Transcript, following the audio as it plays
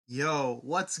Yo,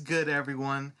 what's good,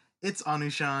 everyone? It's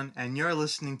Anushan, and you're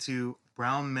listening to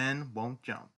Brown Men Won't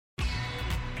Jump.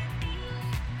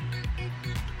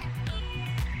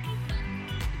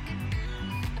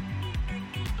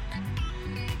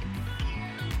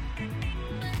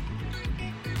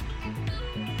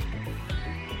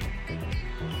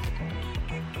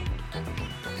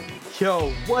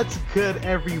 Yo, what's good,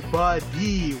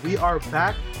 everybody? We are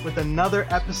back with another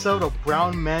episode of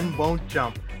Brown Men Won't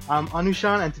Jump. I'm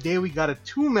Anushan, and today we got a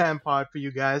two-man pod for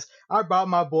you guys. I brought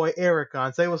my boy Eric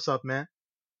on. Say what's up, man.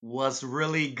 Was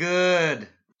really good.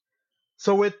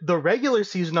 So with the regular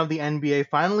season of the NBA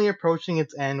finally approaching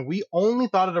its end, we only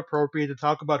thought it appropriate to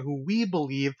talk about who we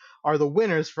believe are the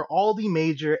winners for all the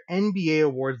major NBA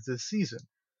awards this season.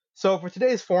 So for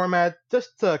today's format,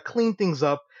 just to clean things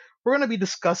up, we're going to be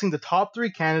discussing the top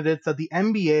three candidates that the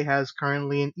NBA has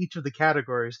currently in each of the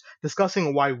categories,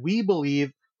 discussing why we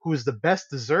believe who's the best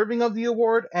deserving of the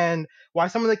award and why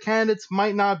some of the candidates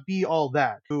might not be all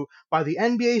that, who by the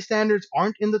NBA standards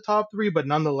aren't in the top three, but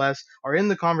nonetheless are in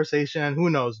the conversation, and who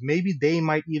knows, maybe they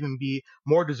might even be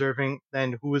more deserving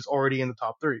than who is already in the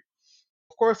top three.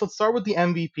 Of course, let's start with the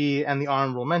MVP and the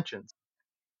honorable mentions.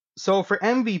 So for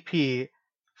MVP,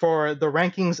 for the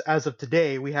rankings as of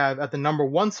today, we have at the number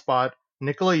one spot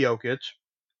Nikola Jokic.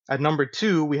 At number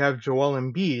two, we have Joel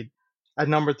Embiid. At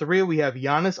number three, we have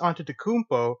Giannis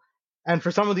Antetokounmpo. And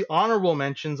for some of the honorable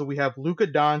mentions, we have Luka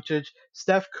Doncic,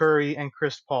 Steph Curry, and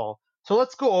Chris Paul. So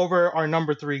let's go over our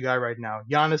number three guy right now,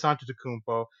 Giannis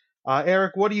Antetokounmpo.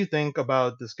 Eric, what do you think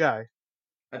about this guy?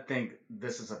 I think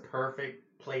this is a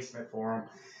perfect placement for him.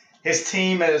 His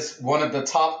team is one of the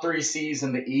top three seeds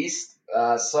in the East,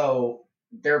 so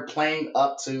they're playing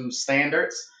up to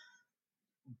standards.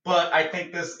 But I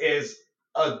think this is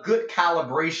a good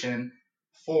calibration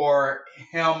for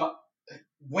him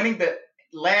winning the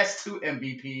last two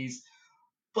MVPs,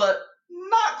 but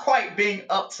not quite being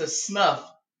up to snuff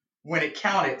when it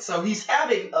counted. So he's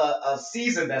having a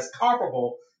season that's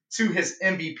comparable to his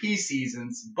MVP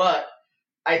seasons, but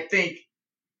I think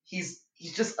he's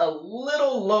just a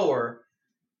little lower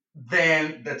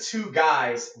than the two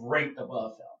guys ranked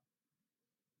above him.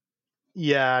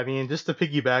 Yeah, I mean, just to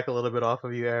piggyback a little bit off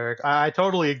of you, Eric, I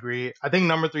totally agree. I think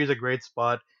number three is a great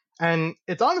spot. And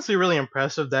it's honestly really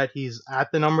impressive that he's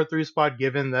at the number three spot,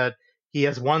 given that he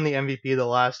has won the MVP the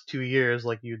last 2 years,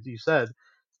 like you said.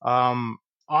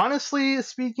 Honestly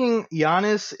speaking,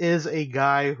 Giannis is a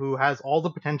guy who has all the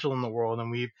potential in the world,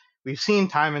 and we've seen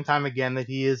time and time again that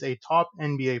he is a top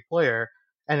NBA player,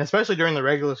 and especially during the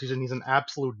regular season, he's an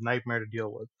absolute nightmare to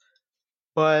deal with.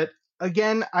 But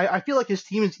again, I feel like his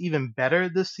team is even better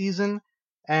this season,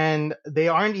 and they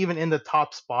aren't even in the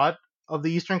top spot of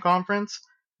the Eastern Conference.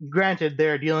 Granted,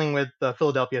 they're dealing with the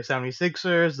Philadelphia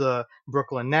 76ers, the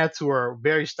Brooklyn Nets, who are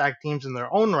very stacked teams in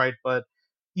their own right, but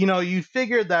you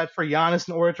figure that for Giannis,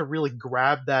 in order to really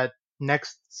grab that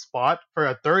next spot for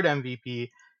a third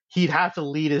MVP, he'd have to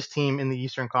lead his team in the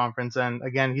Eastern Conference, and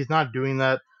again, he's not doing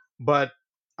that. But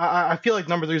I feel like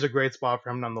number three is a great spot for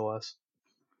him nonetheless.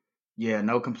 Yeah,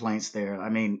 no complaints there. I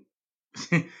mean,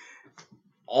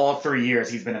 all 3 years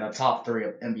he's been in the top three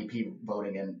of MVP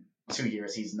voting, and 2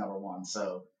 years he's number one.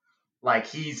 So, like,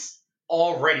 he's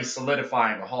already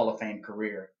solidifying a Hall of Fame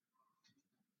career.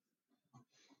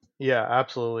 Yeah,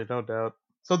 absolutely, no doubt.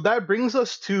 So that brings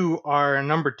us to our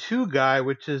number two guy,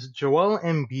 which is Joel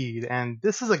Embiid. And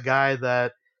this is a guy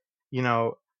that, you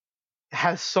know,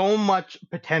 has so much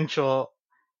potential.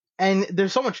 And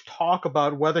there's so much talk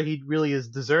about whether he really is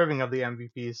deserving of the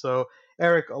MVP. So,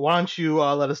 Eric, why don't you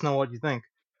let us know what you think?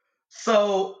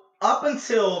 So, up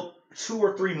until 2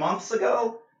 or 3 months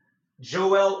ago,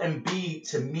 Joel Embiid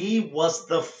to me was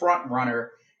the front runner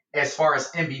as far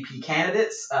as MVP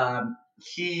candidates.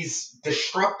 He's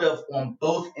destructive on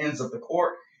both ends of the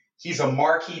court. He's a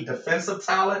marquee defensive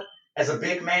talent as a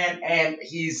big man, and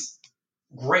he's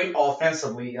great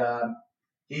offensively.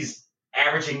 He's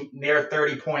averaging near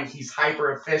 30 points. He's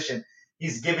hyper efficient.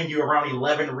 He's giving you around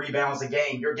 11 rebounds a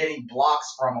game. You're getting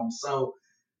blocks from him. So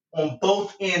on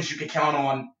both ends, you can count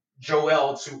on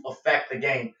Joel to affect the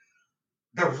game.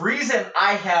 The reason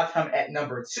I have him at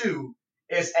number two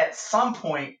is at some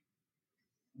point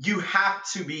you have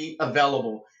to be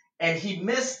available. And he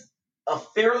missed a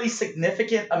fairly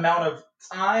significant amount of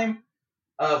time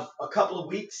of a couple of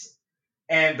weeks.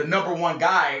 And the number one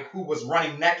guy who was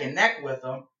running neck and neck with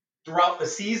him throughout the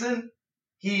season,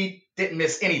 he didn't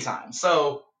miss any time.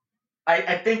 So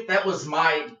I think that was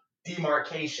my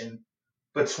demarcation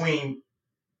between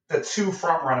the two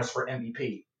front runners for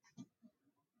MVP.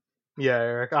 Yeah,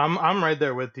 Eric, I'm right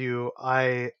there with you.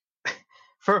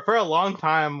 For a long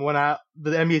time when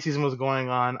the NBA season was going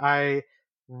on, I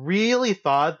really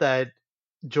thought that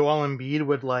Joel Embiid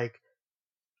would like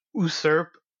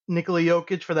usurp Nikola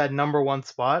Jokic for that number one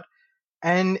spot.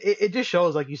 And it just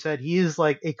shows, like you said, he is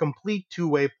like a complete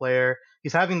two-way player.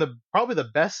 He's having the probably the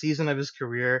best season of his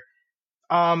career.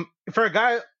 For a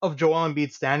guy of Joel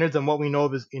Embiid standards and what we know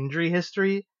of his injury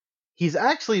history, he's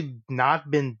actually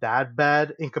not been that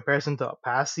bad in comparison to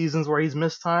past seasons where he's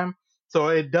missed time. So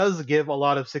it does give a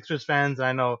lot of Sixers fans, and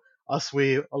I know us,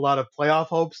 we a lot of playoff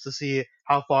hopes to see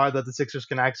how far that the Sixers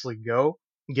can actually go,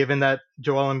 given that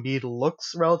Joel Embiid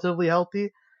looks relatively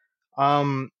healthy.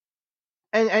 Um,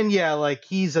 and yeah, like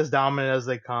he's as dominant as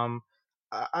they come.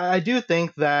 I do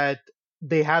think that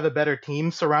they have a better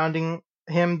team surrounding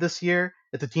him this year.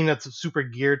 It's a team that's super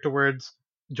geared towards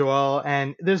Joel,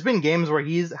 and there's been games where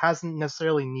he hasn't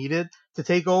necessarily needed to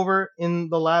take over in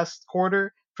the last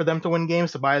quarter for them to win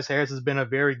games. Tobias Harris has been a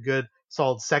very good,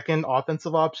 solid second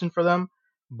offensive option for them.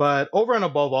 But over and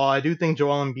above all, I do think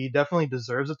Joel Embiid definitely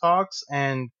deserves the talks,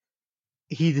 and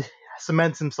he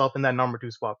cements himself in that number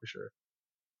two spot for sure.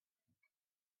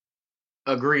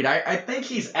 Agreed. I think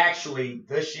he's actually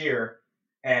this year,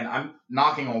 and I'm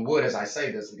knocking on wood as I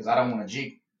say this because I don't want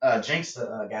to jinx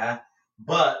the guy,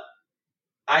 but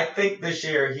I think this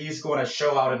year he's going to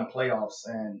show out in the playoffs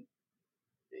and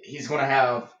he's going to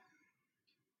have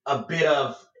a bit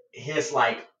of his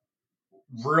like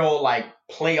real like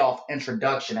playoff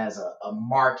introduction as a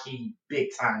marquee big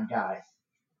time guy.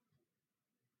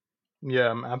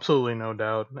 Yeah, absolutely, no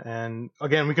doubt. And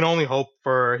again, we can only hope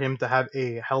for him to have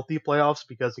a healthy playoffs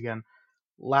because again,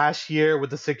 last year with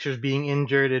the Sixers being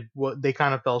injured, they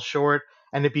kind of fell short,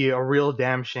 and it'd be a real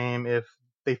damn shame if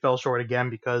they fell short again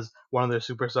because one of their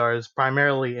superstars,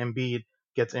 primarily Embiid,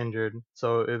 gets injured.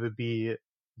 So it would be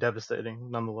devastating,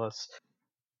 nonetheless.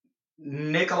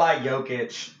 Nikola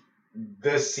Jokic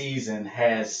this season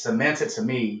has cemented to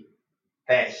me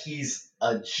that he's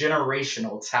a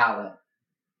generational talent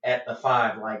at the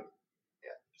five. Like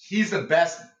he's the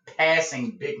best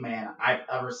passing big man I've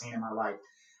ever seen in my life.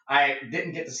 I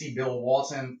didn't get to see Bill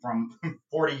Walton from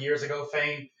 40 years ago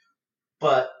fame,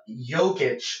 but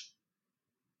Jokic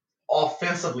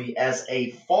offensively as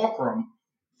a fulcrum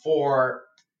for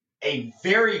a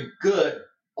very good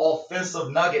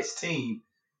offensive Nuggets team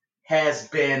has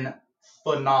been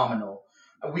phenomenal.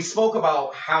 We spoke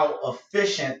about how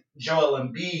efficient Joel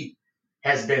Embiid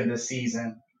has been this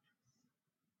season.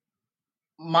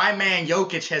 My man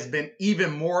Jokic has been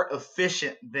even more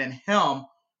efficient than him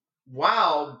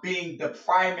while being the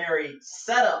primary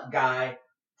setup guy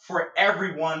for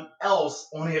everyone else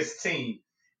on his team.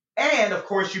 And of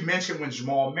course, you mentioned when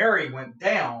Jamal Murray went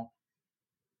down,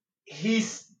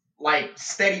 he's like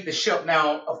steadied the ship.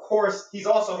 Now, of course, he's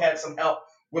also had some help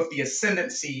with the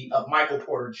ascendancy of Michael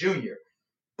Porter Jr.,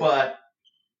 but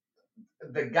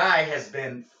the guy has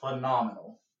been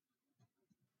phenomenal.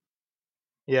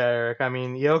 Yeah, Eric. I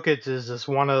mean, Jokic is just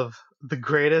one of the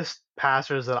greatest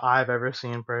passers that I've ever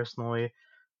seen personally.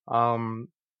 Um,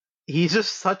 he's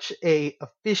just such a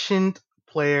efficient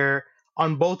player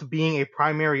on both being a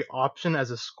primary option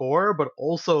as a scorer, but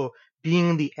also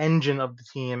being the engine of the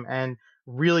team and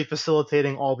really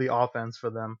facilitating all the offense for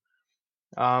them.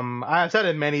 I've said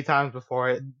it many times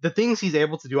before. The things he's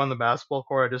able to do on the basketball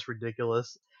court are just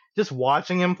ridiculous. Just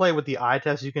watching him play with the eye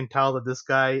test, you can tell that this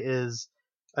guy is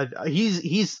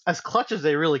he's as clutch as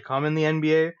they really come in the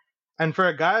NBA. And for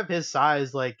a guy of his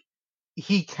size, like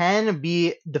he can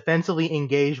be defensively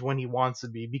engaged when he wants to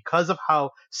be because of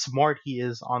how smart he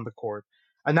is on the court.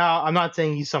 And now I'm not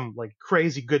saying he's some like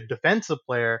crazy good defensive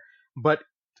player, but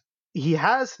he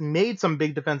has made some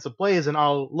big defensive plays. And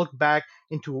I'll look back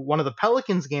into one of the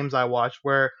Pelicans games I watched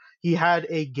where he had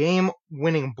a game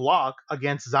winning block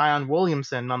against Zion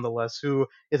Williamson, nonetheless, who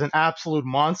is an absolute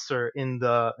monster in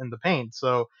the paint.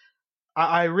 So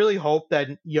I really hope that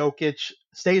Jokic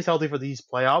stays healthy for these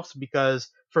playoffs because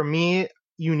for me,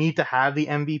 you need to have the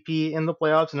MVP in the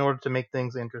playoffs in order to make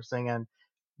things interesting. And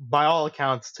by all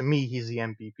accounts, to me, he's the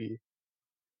MVP.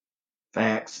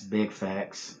 Facts, big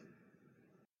facts.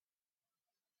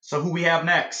 So who we have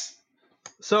next?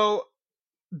 So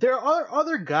there are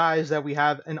other guys that we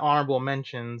have in honorable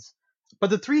mentions, but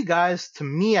the three guys, to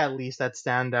me at least, that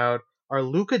stand out are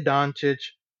Luka Doncic,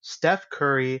 Steph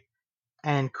Curry,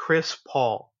 and Chris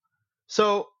Paul.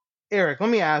 So, Eric, let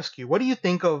me ask you, what do you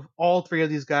think of all three of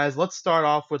these guys? Let's start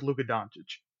off with Luka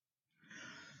Doncic.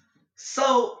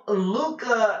 So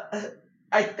Luka,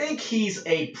 I think he's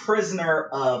a prisoner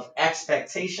of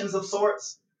expectations of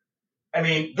sorts. I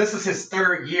mean, this is his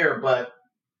third year, but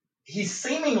he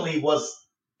seemingly was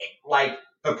like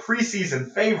the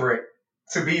preseason favorite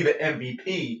to be the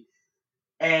MVP.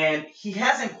 And he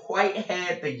hasn't quite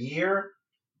had the year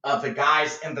of the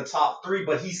guys in the top three,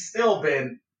 but he's still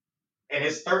been in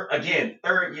his third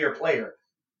year player,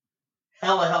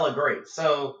 hella great.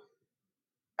 So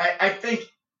I think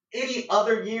any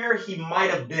other year he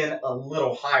might have been a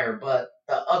little higher, but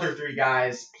the other three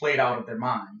guys played out of their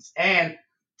minds, and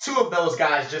two of those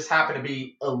guys just happen to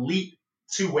be elite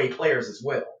two-way players as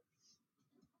well.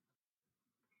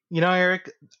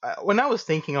 Eric, when I was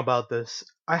thinking about this,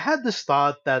 I had this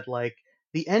thought that like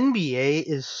the NBA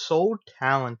is so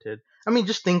talented. I mean,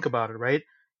 just think about it, right?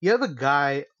 You have a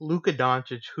guy, Luka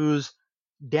Doncic, who's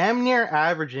damn near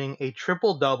averaging a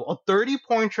triple double, a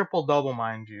 30-point triple double,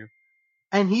 mind you,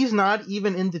 and he's not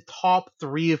even in the top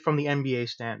three from the NBA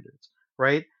standards,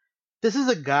 right? This is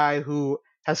a guy who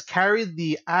has carried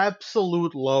the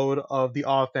absolute load of the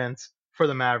offense for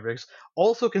the Mavericks.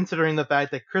 Also considering the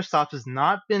fact that Kristaps has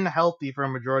not been healthy for a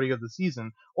majority of the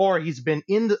season, or he's been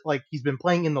he's been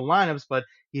playing in the lineups, but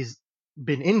he's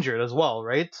been injured as well,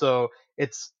 right? So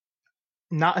it's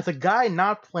a guy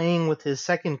not playing with his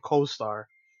second co-star,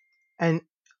 and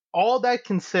all that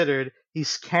considered,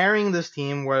 he's carrying this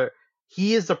team where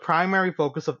he is the primary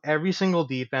focus of every single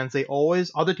defense.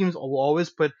 Other teams will always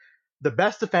put the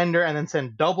best defender and then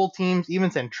send double teams,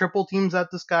 even send triple teams at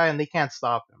this guy, and they can't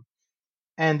stop him.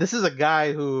 And this is a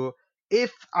guy who,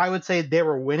 if I would say they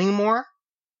were winning more,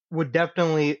 would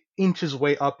definitely inch his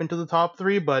way up into the top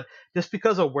three. But just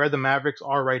because of where the Mavericks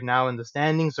are right now in the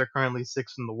standings, they're currently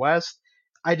sixth in the West.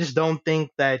 I just don't think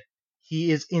that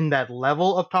he is in that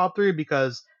level of top three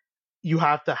because you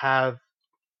have to have,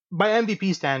 by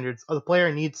MVP standards, the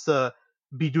player needs to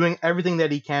be doing everything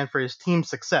that he can for his team's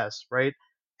success, right?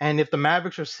 And if the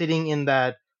Mavericks are sitting in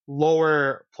that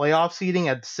lower playoff seeding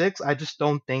at six, I just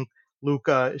don't think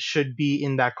Luka should be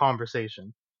in that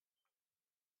conversation.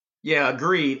 Yeah,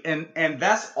 agreed. And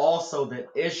that's also the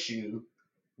issue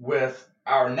with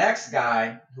our next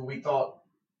guy who we thought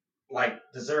like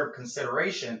deserved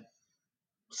consideration,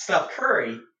 Steph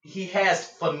Curry. He has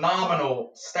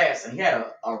phenomenal stats, and he had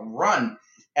a run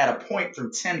at a point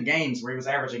through 10 games where he was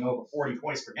averaging over 40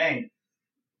 points per game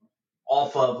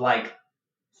off of like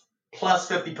plus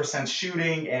 50%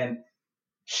 shooting and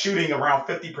shooting around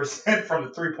 50% from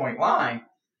the 3-point line,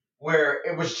 where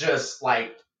it was just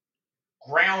like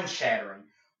ground shattering.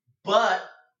 But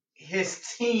his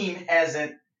team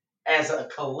hasn't, as a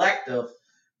collective,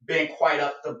 been quite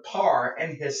up to par.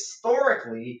 And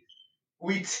historically,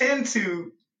 we tend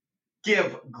to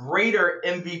give greater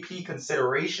MVP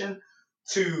consideration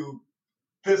to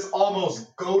this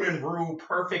almost golden rule,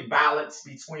 perfect balance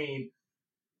between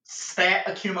stat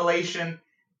accumulation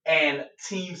and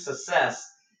team success.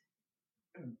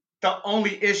 The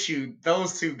only issue,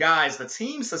 those two guys, the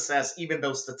team success, even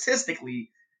though statistically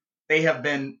they have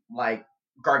been like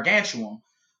gargantuan,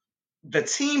 the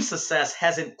team success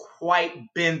hasn't quite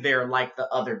been there like the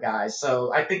other guys.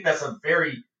 So I think that's a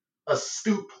very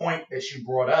astute point that you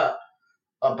brought up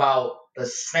about the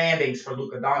standings for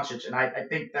Luka Doncic, and I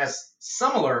think that's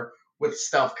similar with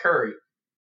Steph Curry.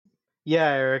 Yeah,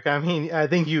 Eric. I mean, I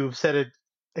think you've said it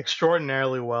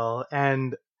extraordinarily well.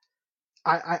 And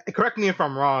correct me if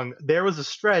I'm wrong. There was a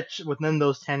stretch within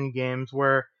those 10 games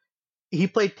where he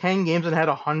played 10 games and had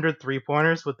 100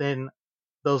 3-pointers within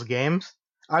those games.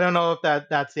 I don't know if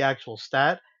that's the actual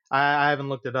stat. I haven't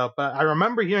looked it up, but I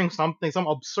remember hearing some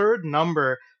absurd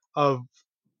number of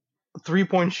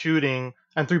 3-point shooting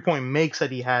and 3-point makes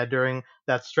that he had during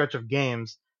that stretch of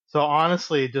games. So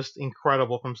honestly, just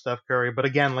incredible from Steph Curry. But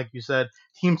again, like you said,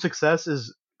 team success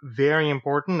is very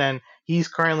important, and he's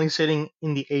currently sitting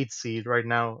in the eighth seed right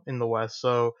now in the West.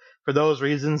 So for those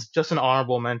reasons, just an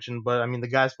honorable mention. But I mean, the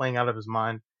guy's playing out of his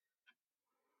mind.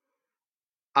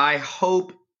 I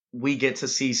hope we get to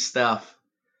see Steph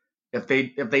if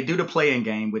they do the playing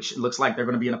game, which it looks like they're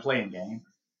going to be in a playing game.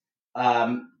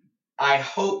 Um, I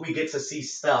hope we get to see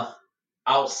Steph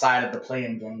outside of the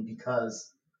playing game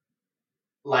because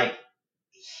like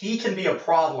he can be a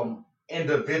problem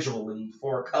individually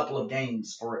for a couple of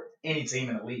games for any team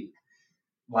in the league.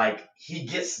 Like he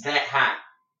gets that hot.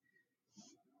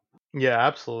 Yeah,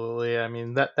 absolutely. I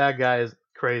mean, that guy is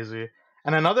crazy.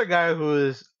 And another guy who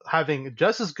is having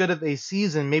just as good of a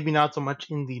season, maybe not so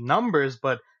much in the numbers,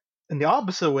 but in the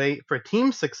opposite way for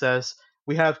team success,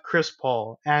 we have Chris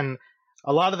Paul. And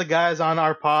a lot of the guys on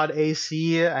our pod,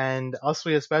 AC and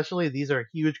Uswe especially, these are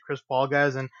huge Chris Paul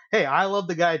guys. And hey, I love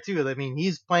the guy too. I mean,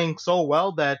 he's playing so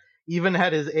well that even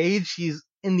at his age, he's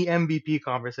in the MVP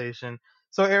conversation.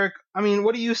 So Eric, I mean,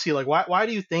 what do you see? Like, why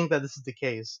do you think that this is the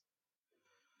case?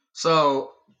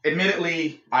 So,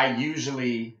 admittedly, I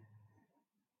usually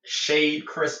shade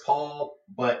Chris Paul,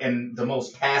 but in the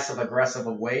most passive aggressive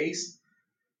of ways.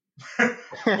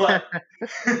 But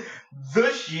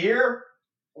this year,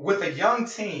 with a young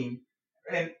team,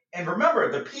 and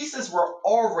remember, the pieces were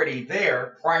already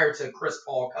there prior to Chris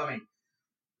Paul coming.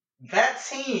 That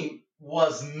team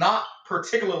was not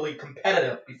particularly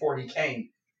competitive before he came.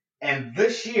 And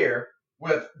this year,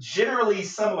 with generally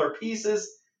similar pieces,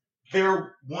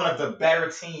 they're one of the better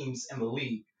teams in the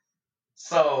league.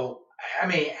 So, I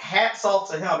mean, hats off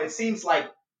to him. It seems like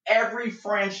every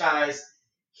franchise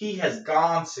he has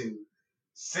gone to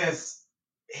since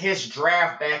his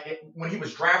draft when he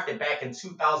was drafted back in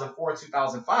 2004,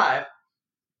 2005,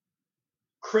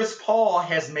 Chris Paul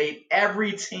has made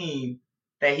every team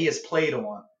that he has played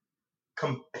on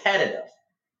competitive.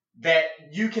 That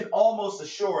you can almost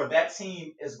assure that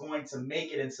team is going to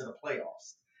make it into the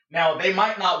playoffs. Now, they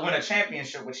might not win a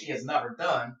championship, which he has never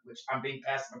done, which I'm being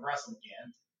passive aggressive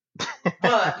again,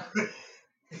 but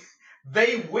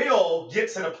they will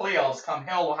get to the playoffs come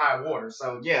hell or high water.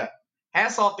 So, yeah,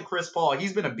 hats off to Chris Paul.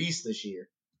 He's been a beast this year.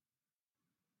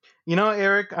 You know,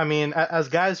 Eric, I mean, as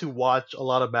guys who watch a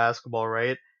lot of basketball,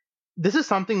 right? This is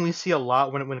something we see a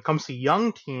lot when it comes to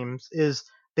young teams is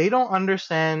they don't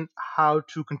understand how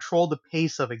to control the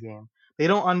pace of a game. They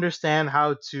don't understand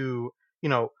how to, you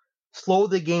know, slow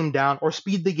the game down or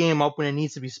speed the game up when it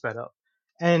needs to be sped up.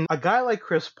 And a guy like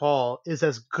Chris Paul is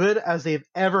as good as they've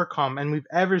ever come and we've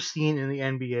ever seen in the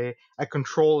NBA at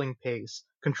controlling pace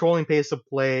of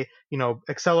play,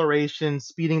 acceleration,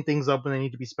 speeding things up when they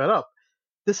need to be sped up.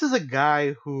 This is a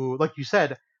guy who, like you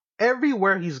said,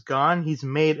 everywhere he's gone, he's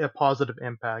made a positive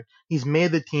impact. He's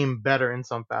made the team better in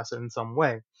some facet, in some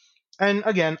way. And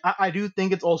again, I do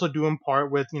think it's also due in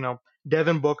part with,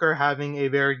 Devin Booker having a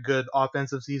very good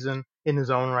offensive season in his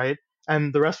own right,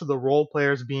 and the rest of the role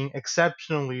players being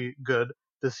exceptionally good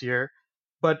this year.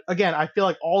 But again, I feel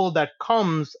like all of that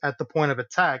comes at the point of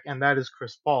attack, and that is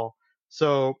Chris Paul.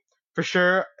 So for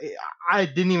sure, I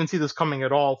didn't even see this coming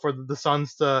at all for the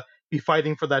Suns to be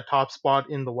fighting for that top spot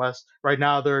in the West. Right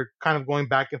now, they're kind of going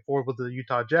back and forth with the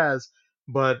Utah Jazz,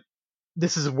 but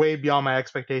this is way beyond my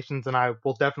expectations, and I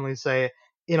will definitely say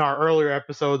in our earlier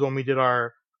episodes when we did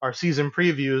our season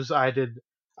previews,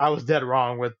 I was dead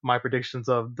wrong with my predictions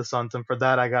of the Suns, and for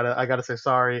that I gotta say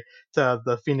sorry to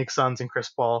the Phoenix Suns and Chris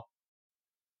Paul.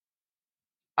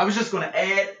 I was just going to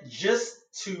add, just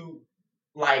to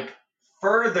like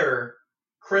further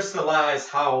crystallize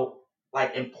how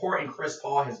like important Chris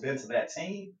Paul has been to that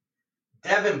team.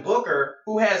 Devin Booker,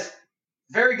 who has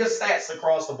very good stats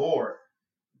across the board,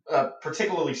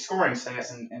 particularly scoring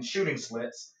stats and shooting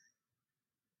splits.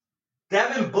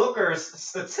 Devin Booker's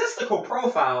statistical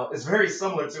profile is very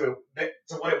similar to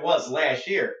what it was last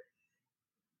year,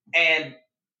 and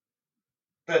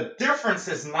the difference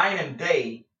is night and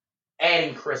day.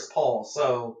 Adding Chris Paul,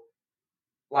 so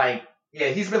like, yeah,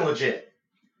 he's been legit.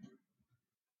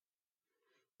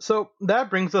 So that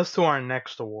brings us to our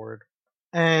next award.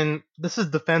 And this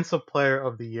is Defensive Player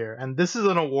of the Year. And this is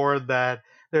an award that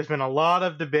there's been a lot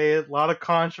of debate, a lot of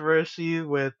controversy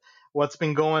with what's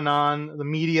been going on. The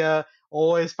media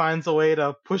always finds a way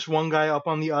to push one guy up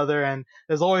on the other, and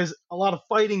there's always a lot of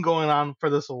fighting going on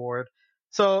for this award.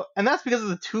 So, and that's because of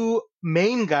the two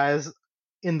main guys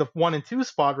in the 1 and 2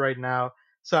 spot right now.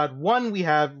 So at 1, we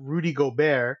have Rudy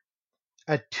Gobert.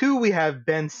 At 2, we have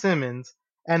Ben Simmons.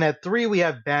 And at 3, we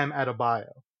have Bam Adebayo.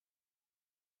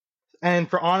 And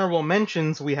for honorable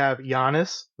mentions, we have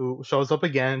Giannis, who shows up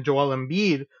again, Joel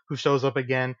Embiid, who shows up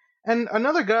again, and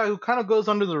another guy who kind of goes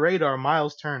under the radar,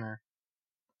 Miles Turner.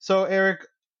 So, Eric,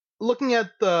 looking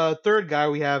at the third guy,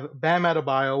 we have Bam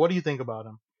Adebayo. What do you think about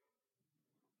him?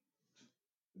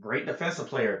 Great defensive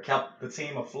player, kept the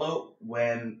team afloat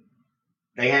when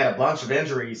they had a bunch of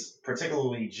injuries,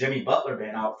 particularly Jimmy Butler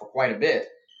being out for quite a bit.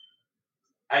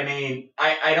 I mean,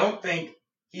 I don't think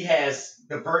he has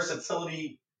the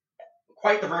versatility,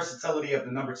 quite the versatility of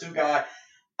the number 2 guy.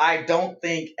 I don't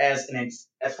think as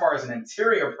far as an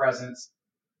interior presence,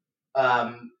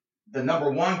 the number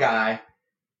 1 guy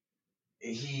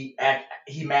he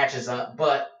matches up,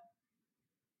 but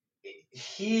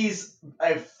he's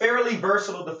a fairly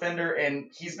versatile defender,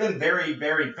 and he's been very,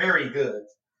 very, very good.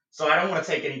 So I don't want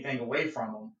to take anything away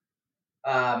from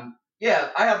him. Yeah,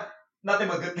 I have nothing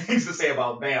but good things to say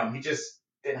about Bam. He just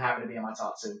didn't happen to be in my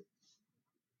top 2.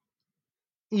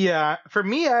 Yeah, for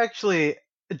me, actually,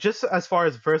 just as far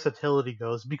as versatility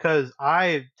goes, because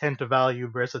I tend to value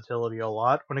versatility a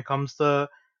lot when it comes to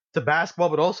basketball,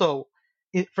 but also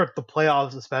for the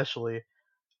playoffs especially.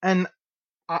 And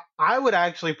I would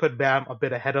actually put Bam a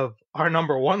bit ahead of our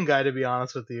number 1 guy, to be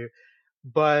honest with you.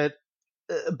 But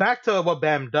back to what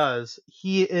Bam does,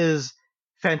 he is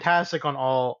fantastic on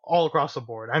all across the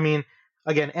board. I mean,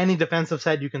 again, any defensive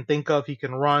set you can think of, he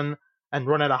can run and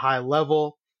run at a high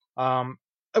level. Um,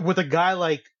 with a guy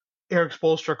like Eric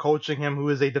Spoelstra coaching him, who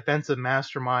is a defensive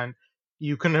mastermind,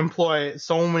 you can employ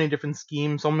so many different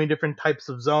schemes, so many different types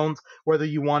of zones, whether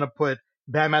you want to put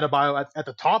Bam Adebayo at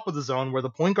the top of the zone where the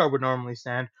point guard would normally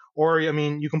stand, or, I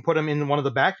mean, you can put him in one of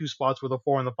the back two spots where the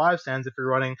 4 and the 5 stands if you're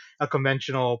running a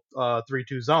conventional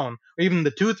 3-2 zone, or even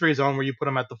the 2-3 zone where you put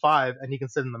him at the 5 and he can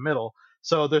sit in the middle.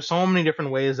 So there's so many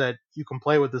different ways that you can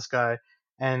play with this guy,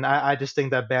 and I just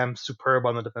think that Bam's superb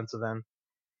on the defensive end.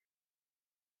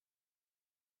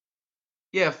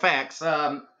 Yeah, facts.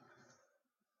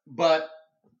 But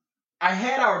I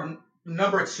had our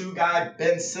number 2 guy,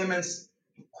 Ben Simmons,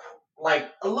 like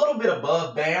a little bit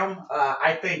above Bam.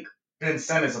 I think Ben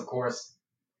Simmons, of course,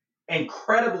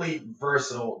 incredibly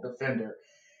versatile defender.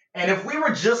 And if we were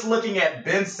just looking at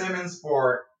Ben Simmons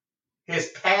for his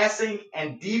passing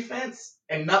and defense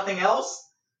and nothing else,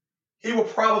 he will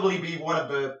probably be one of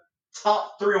the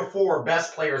top 3 or 4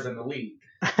 best players in the league.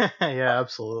 Yeah,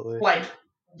 absolutely. Like,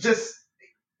 just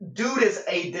dude is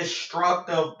a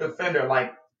destructive defender.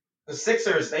 Like, the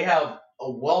Sixers, they have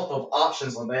a wealth of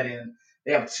options on that end.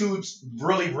 They have 2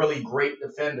 really, really great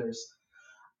defenders.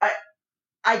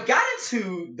 I got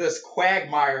into this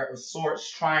quagmire of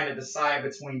sorts trying to decide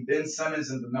between Ben Simmons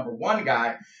and the number 1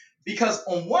 guy because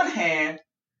on one hand,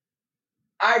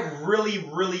 I really,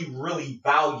 really, really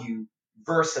value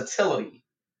versatility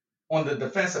on the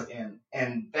defensive end,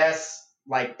 and that's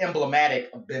like emblematic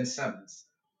of Ben Simmons.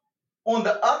 On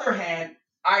the other hand,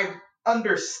 I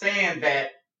understand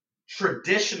that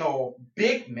traditional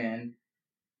big men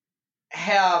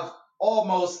have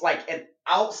almost like an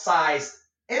outsized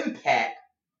impact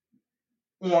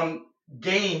on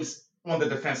games on the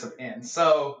defensive end.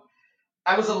 So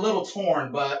I was a little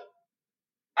torn, but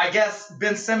I guess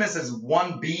Ben Simmons is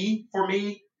 1B for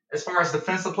me as far as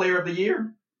defensive player of the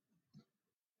year.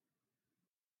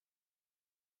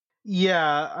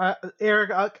 Yeah,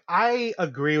 Eric, I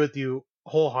agree with you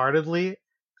wholeheartedly,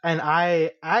 and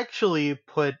I actually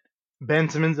put Ben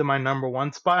Simmons in my number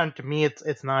 1 spot, and to me,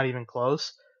 it's not even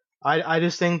close. I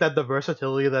just think that the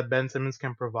versatility that Ben Simmons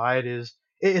can provide is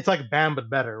it's like Bam but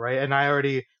better, right? And I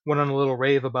already went on a little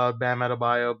rave about Bam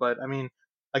Adebayo, but I mean,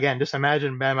 again, just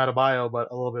imagine Bam Adebayo but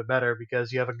a little bit better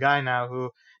because you have a guy now who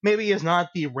maybe is not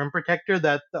the rim protector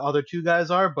that the other 2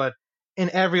 guys are, but in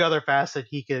every other facet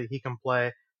he can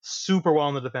play super well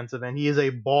on the defensive end. He is a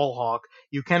ball hawk.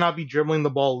 You cannot be dribbling the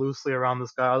ball loosely around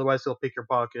this guy, otherwise he'll pick your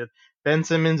pocket. Ben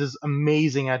Simmons is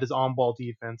amazing at his on-ball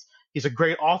defense. He's a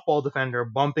great off-ball defender,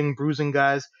 bumping, bruising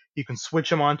guys. You can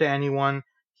switch him onto anyone.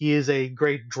 He is a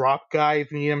great drop guy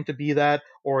if you need him to be that,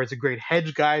 or is a great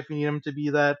hedge guy if you need him to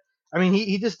be that. I mean,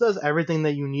 he just does everything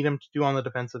that you need him to do on the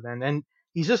defensive end, and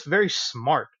he's just very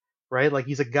smart, right? Like,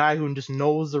 he's a guy who just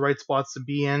knows the right spots to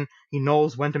be in. He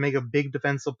knows when to make a big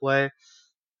defensive play.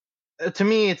 To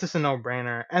me, it's just a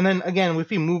no-brainer. And then again,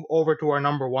 if we move over to our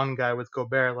number 1 guy with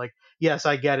Gobert, like, yes,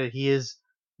 I get it. He is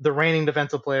the reigning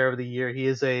defensive player of the year. He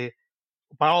is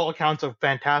by all accounts, a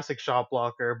fantastic shot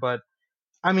blocker. But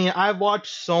I mean, I've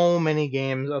watched so many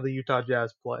games of the Utah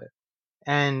Jazz play,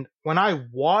 and when I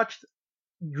watched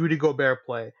Rudy Gobert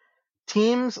play,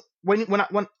 teams when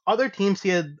other teams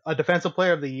see a defensive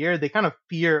player of the year, they kind of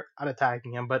fear at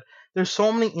attacking him. But there's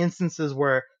so many instances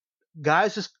where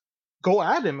guys just go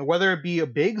at him, whether it be a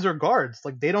bigs or guards.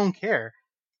 Like, they don't care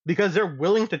because they're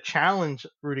willing to challenge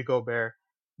Rudy Gobert.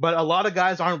 But a lot of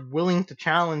guys aren't willing to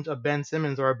challenge a Ben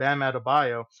Simmons or a Bam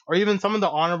Adebayo or even some of the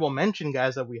honorable mention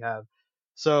guys that we have.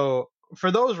 So for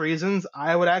those reasons,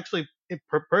 I would actually,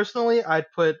 personally,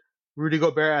 I'd put Rudy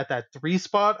Gobert at that 3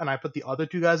 spot, and I put the other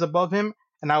 2 guys above him,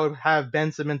 and I would have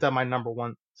Ben Simmons at my number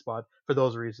 1 spot for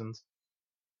those reasons.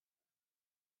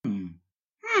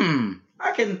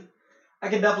 I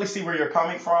can definitely see where you're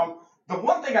coming from. The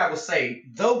one thing I would say,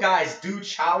 though guys do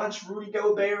challenge Rudy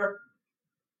Gobert,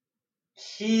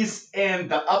 he's in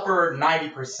the upper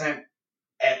 90%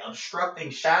 at obstructing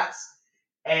shots.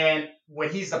 And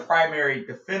when he's the primary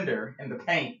defender in the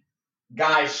paint,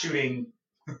 guys shooting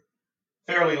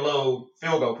fairly low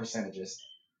field goal percentages.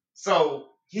 So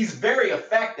he's very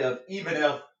effective, even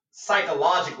if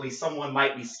psychologically someone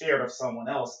might be scared of someone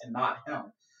else and not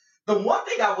him. The one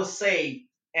thing I would say,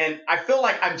 and I feel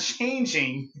like I'm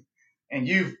changing, and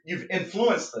you've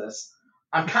influenced this,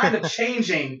 I'm kind of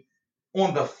changing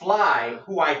on the fly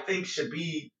who I think should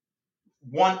be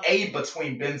 1A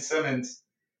between Ben Simmons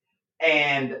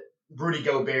and Rudy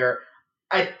Gobert.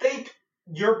 I think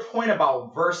your point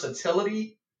about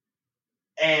versatility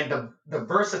and the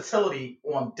versatility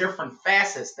on different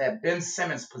facets that Ben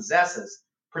Simmons possesses,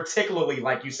 particularly,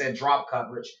 like you said, drop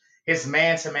coverage, His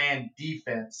man-to-man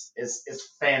defense is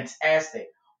fantastic.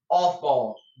 Off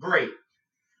ball, great.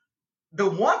 The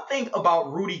one thing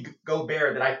about Rudy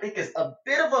Gobert that I think is a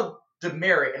bit of a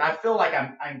demerit, and I feel like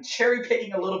I'm cherry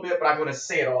picking a little bit, but I'm going to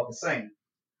say it all the same.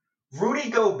 Rudy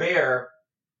Gobert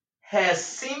has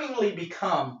seemingly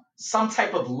become some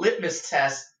type of litmus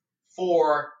test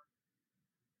for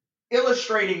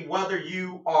illustrating whether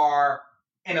you are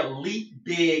an elite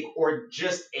big or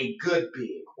just a good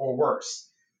big or worse.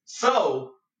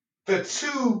 So the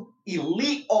two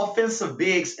elite offensive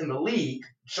bigs in the league,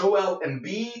 Joel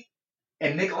Embiid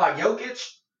and Nikola Jokic,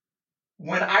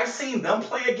 when I've seen them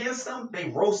play against them, they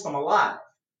roast them alive.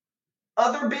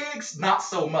 Other bigs, not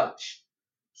so much.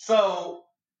 So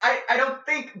I don't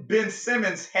think Ben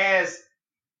Simmons has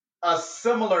a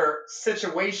similar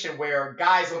situation where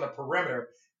guys on the perimeter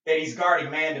that he's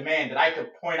guarding man to man that I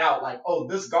could point out like, oh,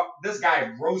 this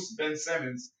guy roasts Ben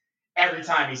Simmons every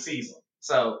time he sees him.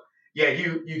 So yeah,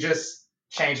 you just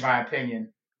changed my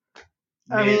opinion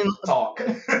I mid mean, talk.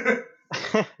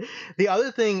 the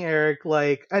other thing, Eric,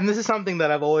 like, and this is something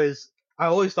that I always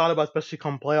thought about, especially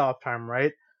come playoff time,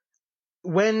 right?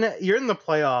 When you're in the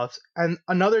playoffs and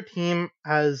another team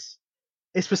has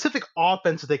a specific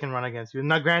offense that they can run against you.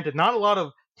 Now, granted, not a lot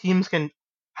of teams can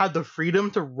have the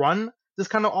freedom to run this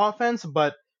kind of offense,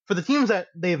 but for the teams that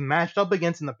they've matched up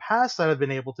against in the past that have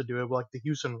been able to do it, like the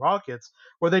Houston Rockets,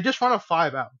 where they just run a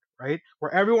 5-out, right?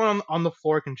 Where everyone on the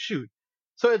floor can shoot.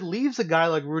 So it leaves a guy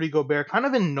like Rudy Gobert kind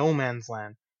of in no man's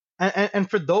land. And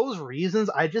for those reasons,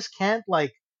 I just can't,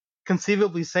 like,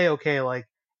 conceivably say, okay, like,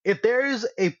 if there's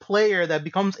a player that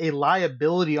becomes a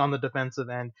liability on the defensive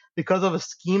end because of a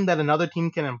scheme that another team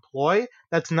can employ,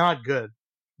 that's not good.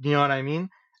 Do you know what I mean?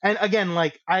 And again,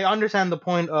 like, I understand the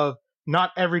point of not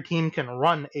every team can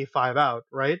run a 5-out,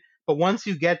 right? But once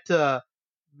you get to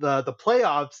the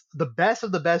playoffs, the best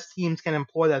of the best teams can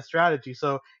employ that strategy.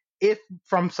 So if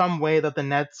from some way that the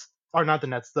Nets, or not the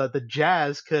Nets, the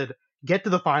Jazz could get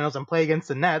to the finals and play against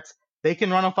the Nets, they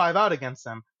can run a 5-out against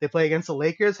them. They play against the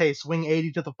Lakers, hey, swing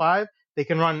 80 to the 5. They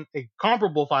can run a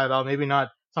comparable 5-out, maybe not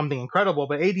something incredible,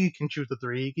 but AD can shoot the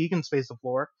 3. He can space the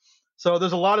floor. So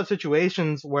there's a lot of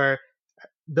situations where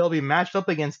they'll be matched up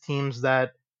against teams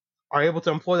that are able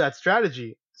to employ that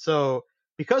strategy. So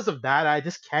because of that, I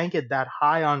just can't get that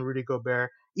high on Rudy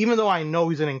Gobert, even though I know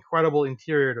he's an incredible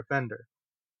interior defender.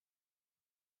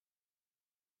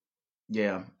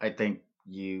 Yeah, I think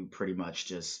you pretty much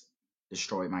just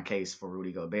destroyed my case for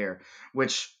Rudy Gobert,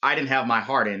 which I didn't have my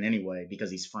heart in anyway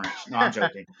because he's French. No, I'm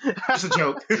joking. Just a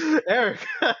joke. Eric.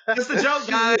 Just a joke,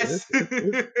 guys.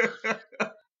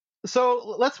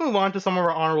 So let's move on to some of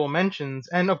our honorable mentions.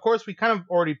 And of course, we kind of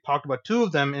already talked about two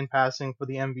of them in passing for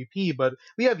the MVP, but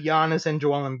we have Giannis and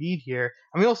Joel Embiid here.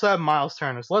 And we also have Miles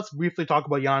Turner. So let's briefly talk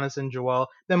about Giannis and Joel,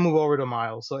 then move over to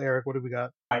Miles. So, Eric, what do we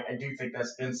got? I do think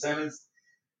that's Ben Simmons.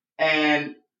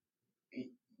 And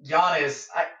Giannis,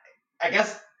 I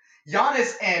guess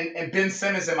Giannis and Ben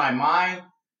Simmons in my mind,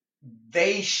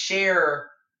 they share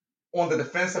on the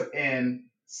defensive end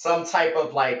some type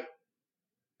of like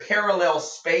parallel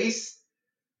space,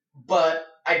 but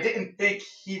I didn't think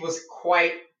he was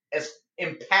quite as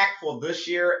impactful this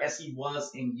year as he was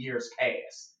in years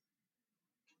past.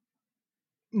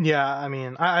 Yeah, I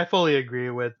mean, I fully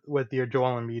agree with your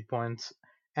Joel Embiid points.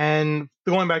 And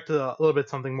going back to a little bit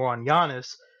something more on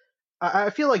Giannis,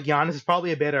 I feel like Giannis is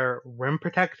probably a better rim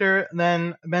protector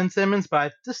than Ben Simmons, but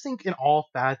I just think in all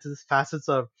facets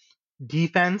of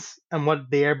defense and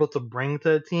what they're able to bring to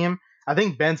the team, I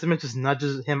think Ben Simmons just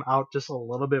nudges him out just a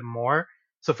little bit more.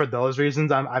 So for those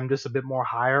reasons, I'm just a bit more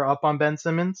higher up on Ben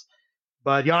Simmons.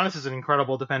 But Giannis is an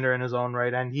incredible defender in his own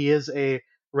right, and he is a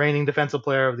reigning defensive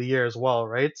player of the year as well,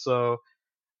 right? So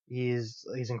he's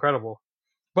incredible.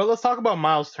 But let's talk about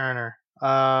Miles Turner.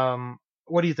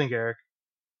 What do you think, Eric?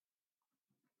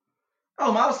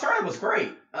 Oh, Miles Turner was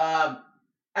great. I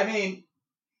mean,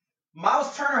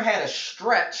 Miles Turner had a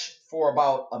stretch for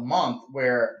about a month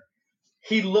where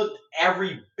he looked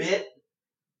every bit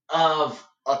of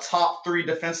a top 3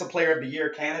 defensive player of the year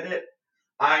candidate.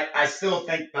 I still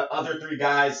think the other 3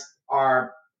 guys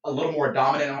are a little more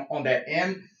dominant on that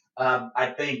end.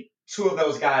 I think 2 of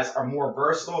those guys are more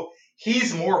versatile.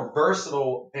 He's more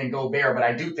versatile than Gobert, but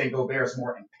I do think Gobert is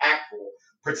more impactful,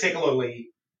 particularly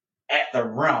at the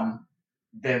rim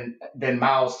than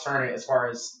Miles Turner as far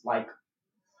as like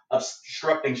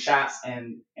obstructing shots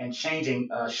and changing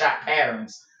shot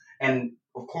patterns, and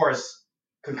of course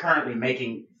concurrently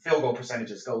making field goal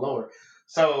percentages go lower.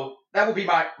 So that would be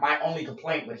my only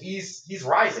complaint. But he's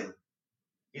rising.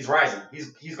 He's rising.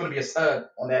 He's going to be a stud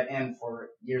on that end for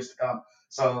years to come.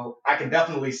 So I can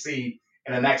definitely see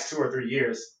in the next 2 or 3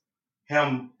 years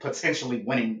him potentially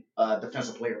winning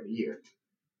Defensive Player of the Year.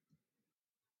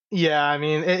 Yeah, I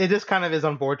mean, it just kind of is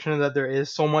unfortunate that there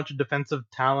is so much defensive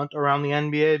talent around the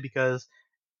NBA because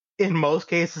in most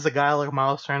cases, a guy like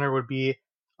Miles Turner would be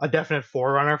a definite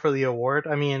forerunner for the award.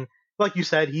 I mean, like you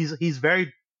said, he's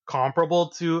very comparable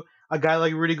to a guy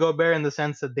like Rudy Gobert in the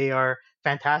sense that they are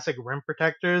fantastic rim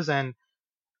protectors. And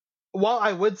while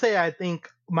I would say I think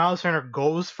Miles Turner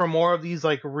goes for more of these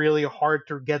like really hard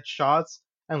to get shots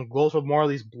and goes for more of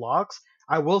these blocks,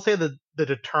 I will say that the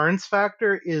deterrence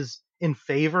factor is in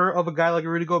favor of a guy like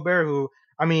Rudy Gobert, who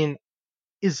I mean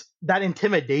is that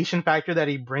intimidation factor that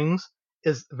he brings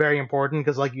is very important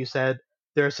because, like you said,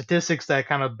 there are statistics that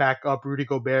kind of back up Rudy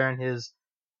Gobert and his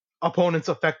opponent's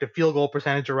effective field goal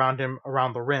percentage around him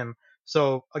around the rim.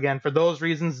 So again, for those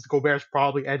reasons, Gobert's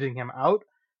probably edging him out,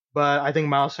 but I think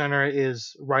Miles Turner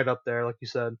is right up there, like you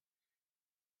said.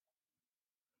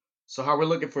 So how we're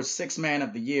looking for six man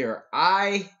of the year?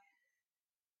 I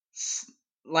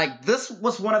like this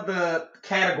was one of the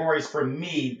categories for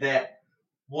me that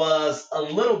was a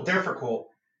little difficult.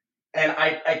 And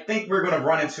I think we're going to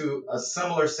run into a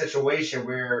similar situation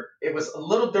where it was a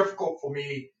little difficult for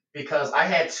me because I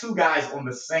had two guys on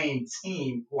the same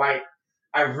team who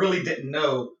I really didn't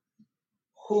know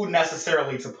who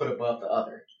necessarily to put above the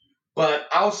other. But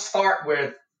I'll start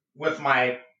with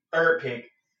my third pick,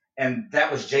 and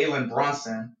that was Jalen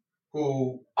Brunson,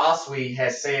 who Oswe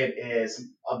has said is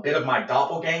a bit of my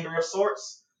doppelganger of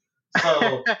sorts.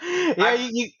 So Yeah,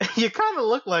 you kind of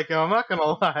look like him. I'm not gonna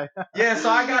lie. yeah, so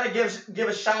I gotta give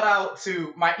a shout out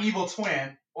to my evil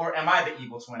twin, or am I the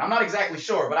evil twin? I'm not exactly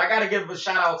sure, but I gotta give a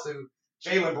shout out to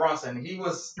Jalen Brunson. He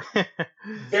was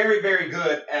very, very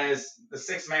good as the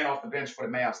sixth man off the bench for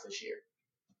the Mavs this year.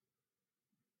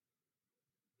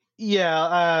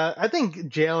 Yeah, I think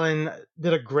Jalen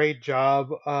did a great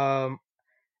job.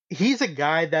 He's a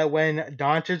guy that when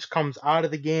Doncic comes out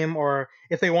of the game, or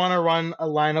if they want to run a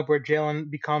lineup where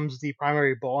Jalen becomes the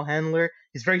primary ball handler,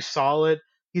 he's very solid.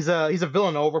 He's a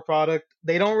Villanova product.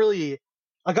 They don't really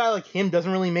a guy like him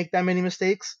doesn't really make that many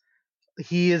mistakes.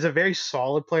 He is a very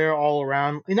solid player all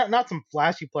around. Not some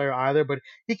flashy player either, but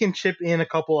he can chip in a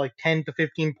couple like 10 to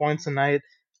 15 points a night.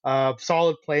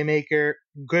 Solid playmaker,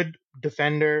 good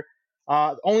defender.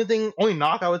 Only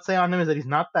knock I would say on him is that he's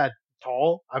not that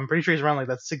tall. I'm pretty sure he's around like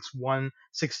that 6'1",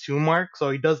 6'2" mark. So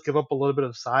he does give up a little bit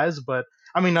of size, but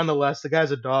I mean, nonetheless, the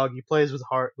guy's a dog. He plays with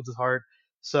his heart.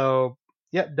 So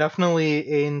yeah,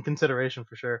 definitely in consideration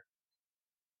for sure.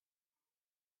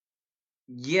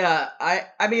 Yeah,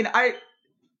 I mean I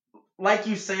like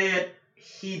you said,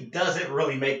 he doesn't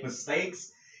really make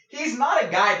mistakes. He's not a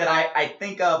guy that I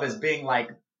think of as being like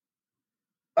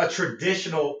a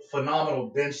traditional phenomenal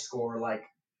bench scorer. Like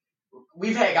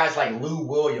we've had guys like Lou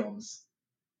Williams,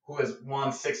 who has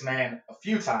won six man a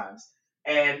few times.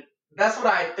 And that's what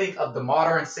I think of the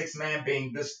modern six man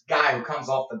being this guy who comes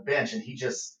off the bench and he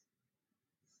just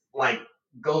like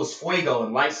goes fuego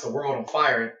and lights the world on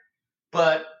fire.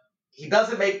 But he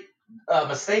doesn't make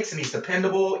mistakes and he's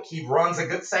dependable. He runs a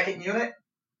good second unit.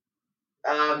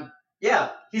 Yeah,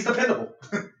 he's dependable.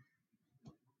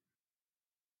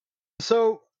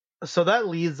 So so that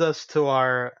leads us to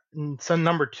our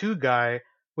number two guy,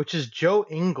 which is Joe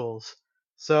Ingles.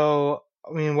 So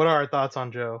I mean, what are our thoughts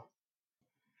on Joe?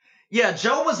 Yeah,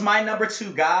 Joe was my number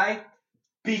two guy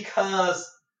because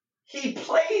he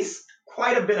plays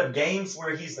quite a bit of games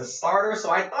where he's the starter. So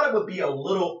I thought it would be a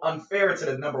little unfair to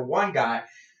the number one guy.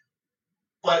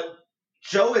 But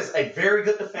Joe is a very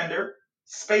good defender,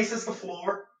 spaces the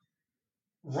floor,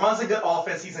 runs a good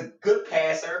offense. He's a good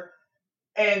passer.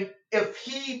 And if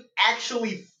he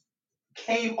actually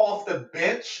came off the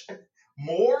bench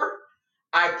more,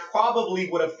 I probably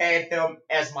would have had him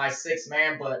as my sixth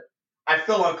man, but I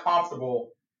feel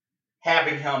uncomfortable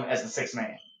having him as the sixth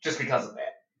man just because of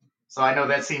that. So I know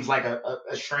that seems like a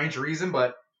strange reason,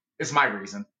 but it's my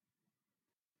reason.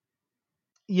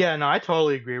 Yeah, no, I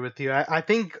totally agree with you. I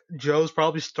think Joe's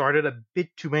probably started a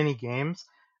bit too many games,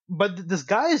 but this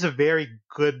guy is a very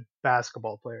good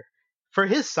basketball player. For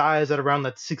his size at around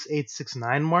that 6'8",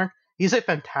 6'9" mark, he's a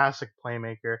fantastic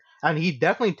playmaker, and he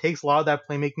definitely takes a lot of that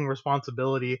playmaking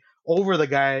responsibility over the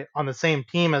guy on the same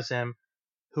team as him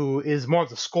who is more of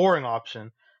the scoring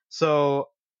option. So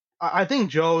I think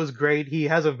Joe is great. He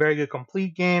has a very good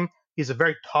complete game. He's a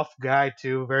very tough guy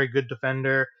too, very good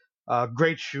defender,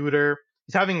 great shooter.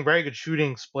 He's having very good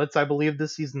shooting splits, I believe,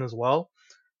 this season as well.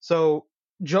 So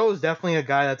Joe is definitely a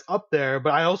guy that's up there,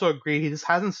 but I also agree he just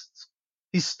hasn't.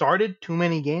 He's started too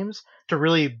many games to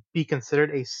really be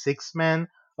considered a six man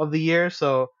of the year.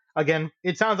 So again,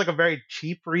 it sounds like a very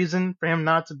cheap reason for him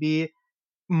not to be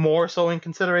more so in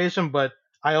consideration, but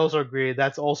I also agree.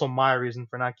 That's also my reason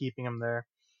for not keeping him there.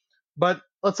 But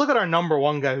let's look at our number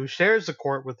one guy who shares the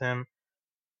court with him,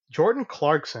 Jordan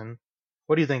Clarkson.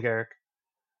 What do you think, Eric?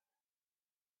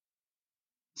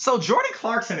 So Jordan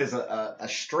Clarkson is a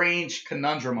strange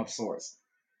conundrum of sorts.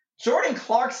 Jordan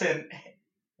Clarkson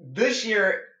this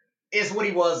year is what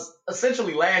he was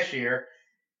essentially last year,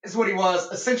 is what he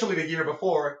was essentially the year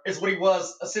before, is what he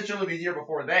was essentially the year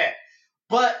before that.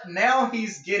 But now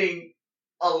he's getting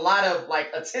a lot of like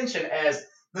attention as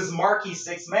this marquee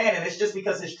sixth man, and it's just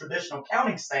because his traditional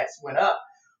counting stats went up.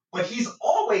 But he's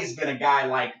always been a guy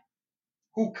like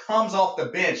who comes off the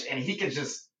bench and he can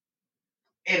just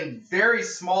in very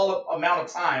small amount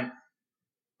of time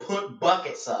put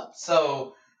buckets up.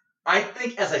 So I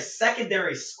think as a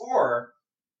secondary scorer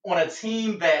on a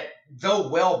team that, though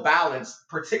well balanced,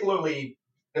 particularly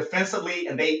defensively,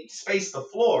 and they space the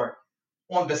floor,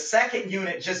 on the second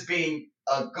unit just being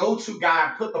a go-to guy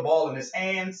and put the ball in his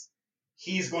hands,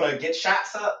 he's going to get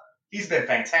shots up. He's been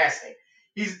fantastic.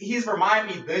 He's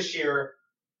reminded me this year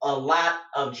a lot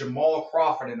of Jamal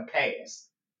Crawford in the past.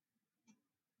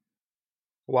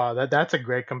 Wow, that's a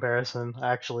great comparison,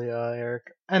 actually, Eric.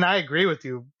 And I agree with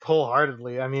you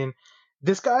wholeheartedly. I mean,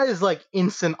 this guy is like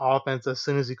instant offense as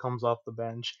soon as he comes off the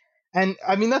bench. And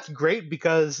I mean, that's great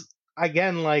because,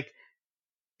 again, like,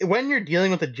 when you're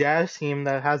dealing with a Jazz team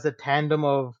that has a tandem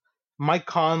of Mike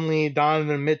Conley,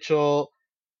 Donovan Mitchell,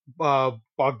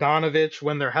 Bogdanovich,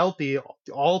 when they're healthy,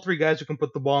 all three guys who can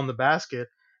put the ball in the basket.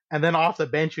 And then off the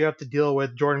bench, you have to deal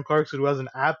with Jordan Clarkson, who has an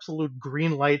absolute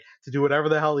green light to do whatever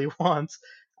the hell he wants.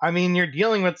 I mean, you're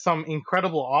dealing with some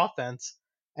incredible offense,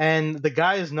 and the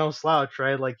guy is no slouch,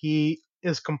 right? Like, he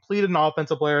is complete an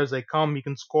offensive player as they come. He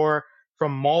can score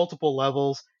from multiple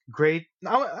levels. Great.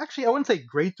 Actually, I wouldn't say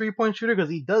great 3-point shooter because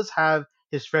he does have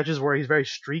his stretches where he's very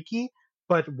streaky.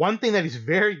 But one thing that he's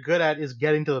very good at is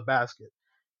getting to the basket.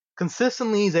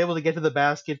 Consistently, he's able to get to the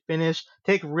basket, finish,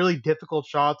 take really difficult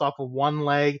shots off of one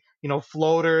leg,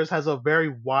 floaters, has a very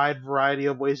wide variety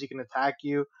of ways he can attack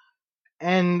you.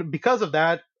 And because of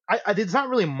that, it's not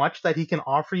really much that he can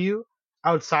offer you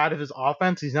outside of his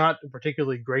offense. He's not a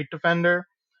particularly great defender.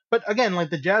 But again, like,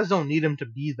 the Jazz don't need him to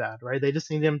be that, right? They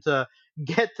just need him to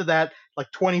get to that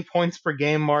like 20 points per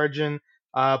game margin,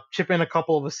 chip in a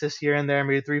couple of assists here and there,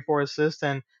 maybe 3-4 assists,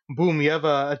 and boom, you have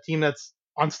a team that's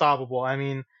unstoppable. I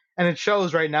mean, and it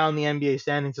shows right now in the NBA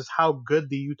standings just how good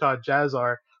the Utah Jazz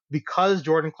are because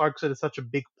Jordan Clarkson is such a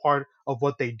big part of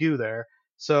what they do there.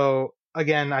 So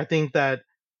again, I think that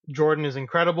Jordan is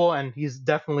incredible, and he's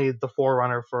definitely the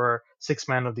forerunner for Sixth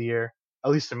Man of the Year,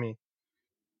 at least to me.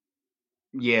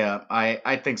 Yeah,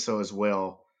 I think so as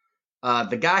well.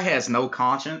 The guy has no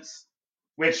conscience,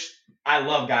 which I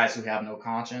love guys who have no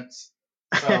conscience.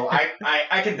 So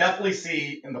I can definitely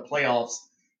see in the playoffs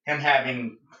him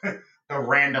having the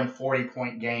random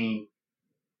 40-point game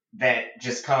that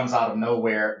just comes out of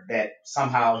nowhere that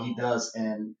somehow he does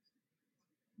in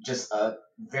just a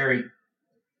very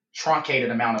truncated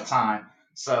amount of time.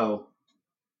 So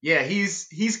yeah,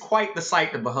 he's quite the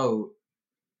sight to behold.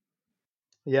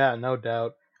 Yeah, no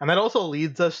doubt. And that also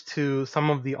leads us to some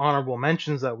of the honorable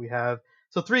mentions that we have.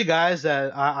 So three guys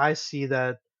that I see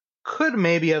that could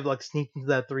maybe have like sneaked into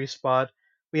that three spot.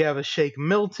 We have a Shake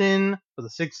Milton for the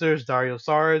Sixers, Dario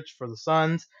Saric for the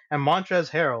Suns, and Montrezl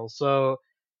Harrell. So,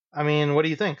 I mean, what do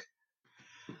you think?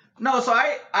 No, so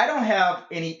I don't have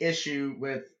any issue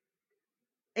with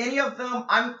any of them.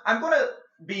 I'm gonna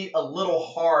be a little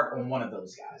hard on one of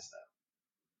those guys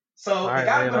though. All So right,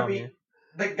 lay it on me.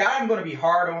 the guy I'm gonna be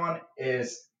hard on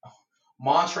is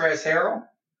Montrezl Harrell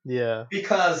Yeah.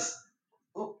 because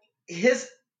his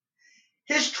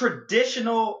his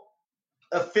traditional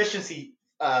efficiency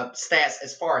stats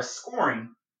as far as scoring,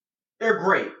 they're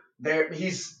great.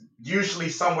 He's usually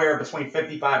somewhere between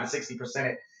 55 and 60%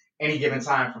 at any given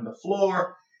time from the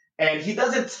floor. And he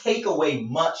doesn't take away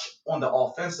much on the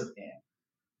offensive end.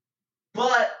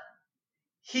 But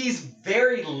he's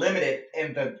very limited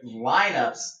in the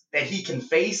lineups that he can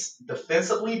face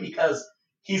defensively because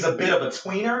he's a bit of a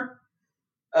tweener.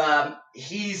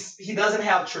 He doesn't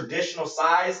have traditional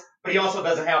size, but he also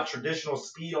doesn't have traditional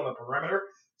speed on the perimeter.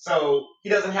 So he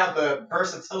doesn't have the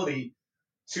versatility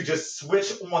to just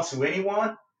switch onto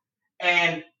anyone.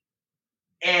 And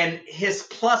his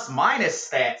plus minus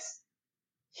stats,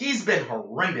 he's been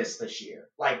horrendous this year.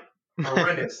 Like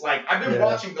horrendous. Like I've been Yeah.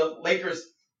 watching the Lakers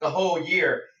the whole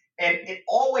year, and it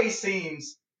always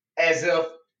seems as if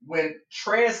when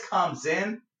Trez comes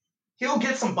in, he'll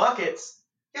get some buckets.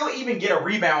 He'll even get a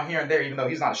rebound here and there, even though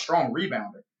he's not a strong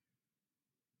rebounder.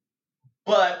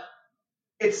 But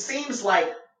it seems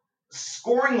like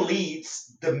scoring leads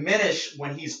diminish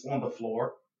when he's on the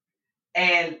floor,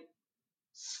 and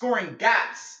scoring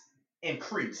gaps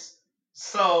increase.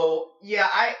 So yeah,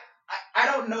 I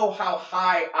don't know how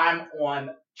high I'm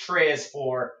on Trez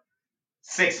for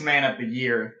sixth man of the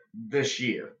year this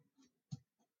year.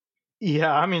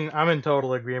 Yeah, I mean, I'm in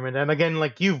total agreement. And again,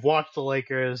 like you've watched the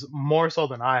Lakers more so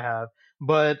than I have,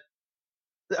 but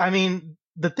I mean,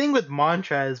 the thing with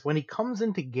Montrez when he comes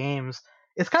into games,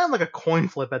 it's kind of like a coin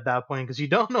flip at that point because you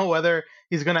don't know whether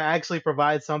he's going to actually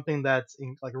provide something that's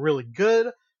like really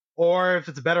good, or if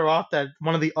it's better off that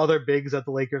one of the other bigs that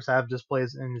the Lakers have just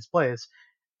plays in his place.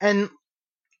 And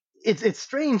it's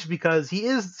strange because he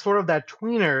is sort of that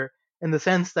tweener in the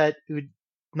sense that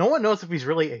no one knows if he's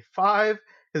really a five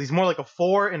because he's more like a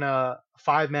four in a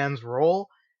five man's role.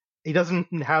 He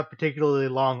doesn't have particularly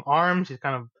long arms. He's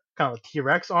kind of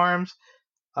T-Rex arms.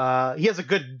 He has a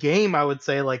good game, I would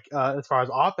say. Like as far as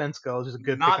offense goes, he's a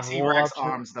good pick Not and T roll Rex option.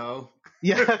 arms though.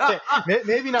 Yeah, okay.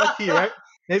 Maybe not T-Rex.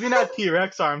 Maybe not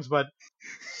T-Rex arms, but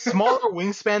smaller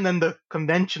wingspan than the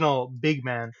conventional big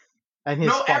man and his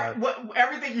No, spot.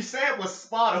 everything you said was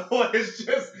spot on. It's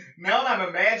just now that I'm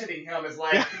imagining him as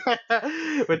like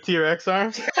With T-Rex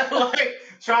arms. like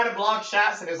trying to block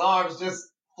shots and his arms just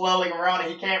flailing around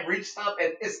and he can't reach stuff.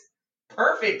 And it's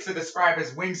perfect to describe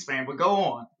his wingspan. But go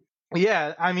on.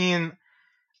 Yeah, I mean,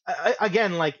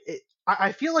 again, like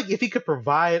I feel like if he could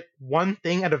provide one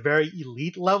thing at a very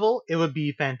elite level, it would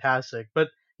be fantastic. But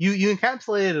you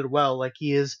encapsulated it well. Like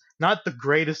he is not the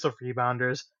greatest of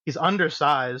rebounders. He's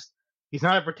undersized. He's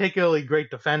not a particularly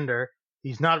great defender.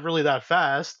 He's not really that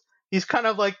fast. He's kind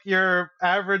of like your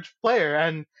average player.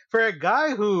 And for a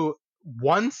guy who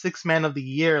won Sixth Man of the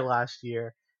Year last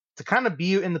year, to kind of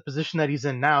be in the position that he's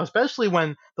in now, especially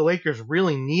when the Lakers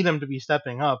really need him to be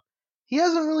stepping up, he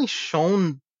hasn't really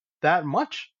shown that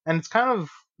much, and it's kind of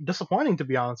disappointing to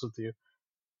be honest with you.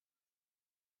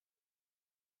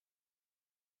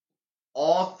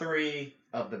 All three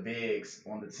of the bigs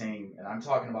on the team, and I'm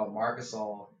talking about Marc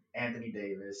Gasol, Anthony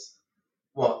Davis.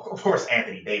 Well, of course,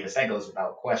 Anthony Davis, that goes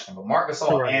without question. But Marc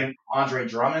Gasol Right. and Andre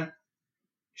Drummond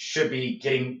should be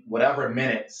getting whatever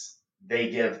minutes they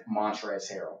give Montrezl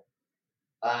Harrell.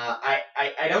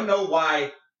 I don't know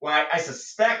why I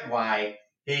suspect why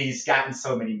he's gotten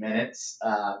so many minutes.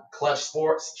 Clutch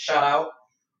Sports shout out,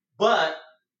 but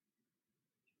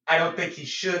I don't think he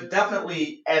should.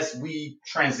 Definitely, as we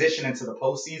transition into the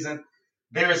postseason,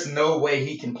 there is no way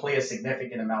he can play a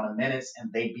significant amount of minutes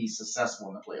and they'd be successful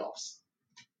in the playoffs.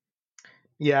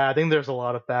 Yeah, I think there's a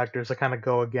lot of factors that kind of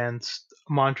go against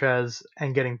Montrez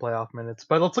and getting playoff minutes.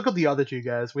 But let's look at the other two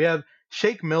guys. We have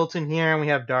Shake Milton here, and we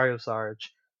have Dario Saric.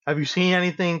 Have you seen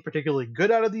anything particularly good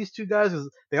out of these two guys? 'Cause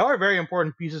they are very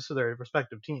important pieces to their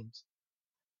respective teams.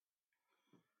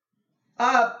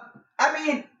 I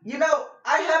mean,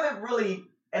 I haven't really,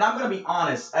 and I'm going to be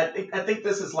honest. I think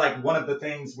this is like one of the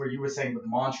things where you were saying with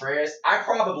Montrez. I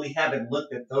probably haven't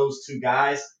looked at those two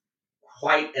guys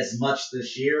quite as much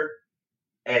this year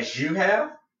as you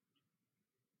have.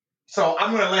 So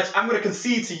I'm going to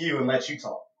concede to you and let you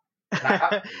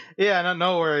talk. Yeah,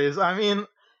 no worries. I mean,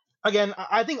 again,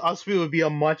 I think Usby would be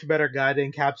a much better guy to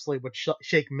encapsulate what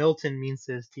Shake Milton means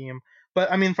to his team.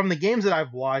 But I mean, from the games that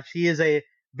I've watched, he is a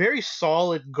very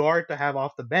solid guard to have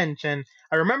off the bench. And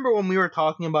I remember when we were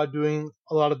talking about doing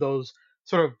a lot of those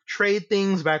sort of trade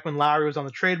things back when Lowry was on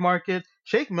the trade market.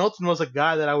 Shake Milton was a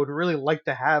guy that I would really like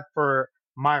to have for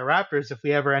my Raptors if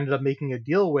we ever ended up making a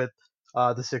deal with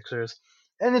the Sixers.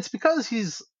 And it's because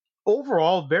he's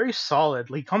overall very solid.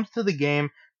 He comes to the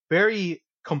game very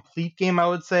complete game, I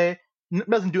would say.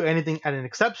 Doesn't do anything at an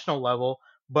exceptional level,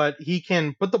 but he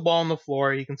can put the ball on the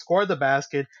floor. He can score the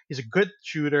basket. He's a good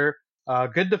shooter,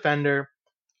 good defender.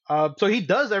 So he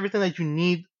does everything that you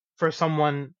need for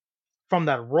someone from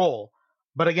that role.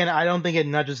 But again, I don't think it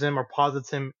nudges him or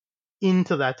posits him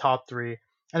into that top three.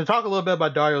 And to talk a little bit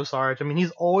about Dario Saric, I mean,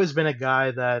 he's always been a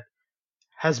guy that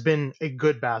has been a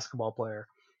good basketball player.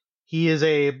 He is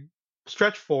a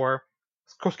stretch four.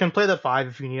 Of course, can play that five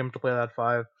if you need him to play that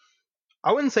five.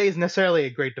 I wouldn't say he's necessarily a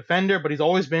great defender, but he's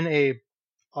always been a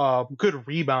good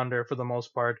rebounder for the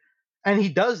most part. And he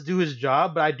does do his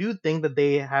job, but I do think that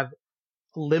they have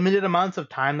limited amounts of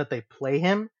time that they play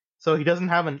him. So he doesn't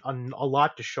have a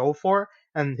lot to show for,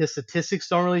 and his statistics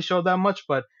don't really show that much.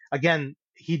 But again,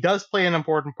 he does play an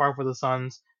important part for the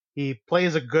Suns. He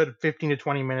plays a good 15 to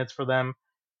 20 minutes for them.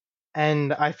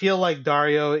 And I feel like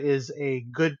Dario is a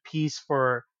good piece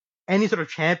for any sort of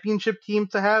championship team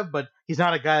to have, but he's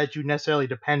not a guy that you necessarily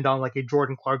depend on like a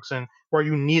Jordan Clarkson, where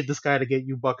you need this guy to get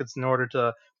you buckets in order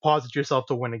to posit yourself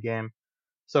to win a game.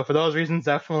 So for those reasons,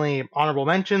 definitely honorable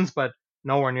mentions, but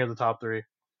nowhere near the top three.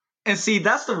 And see,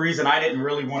 that's the reason I didn't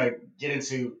really want to get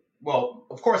into well,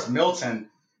 of course, Milton,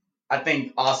 I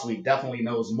think Osley definitely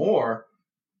knows more,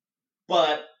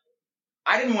 but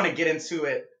I didn't want to get into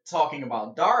it talking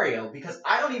about Dario because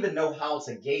I don't even know how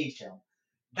to gauge him.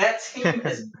 That team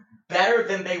is better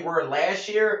than they were last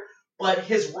year, but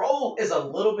his role is a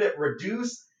little bit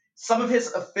reduced. Some of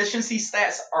his efficiency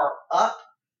stats are up,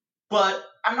 but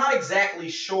I'm not exactly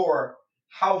sure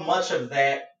how much of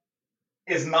that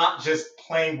is not just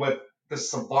playing with the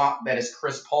savant that is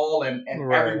Chris Paul and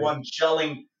Right. everyone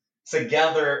gelling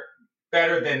together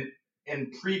better than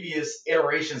in previous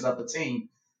iterations of the team.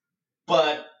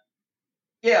 But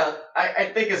yeah, I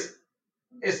think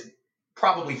it's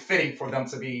probably fitting for them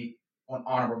to be on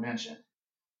honorable mention.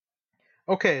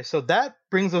 Okay, so that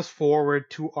brings us forward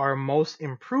to our most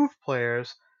improved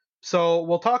players. So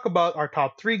we'll talk about our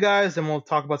top three guys, and we'll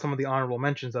talk about some of the honorable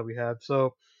mentions that we have.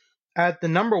 So at the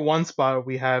number one spot,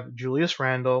 we have Julius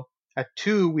Randle. At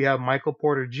two, we have Michael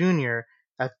Porter Jr.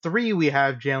 At three, we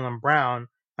have Jalen Brown.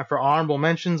 And for honorable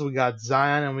mentions, we got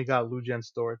Zion and we got Lujan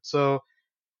Stort. So,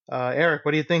 Eric,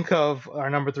 what do you think of our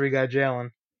number three guy,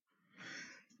 Jalen?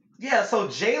 Yeah, so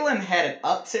Jalen had an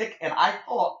uptick, and I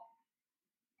thought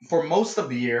for most of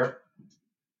the year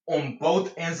on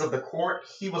both ends of the court,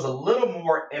 he was a little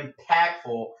more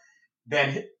impactful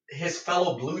than his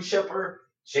fellow blue chipper,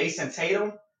 Jason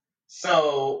Tatum.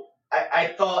 So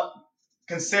I thought,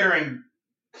 considering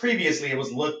previously it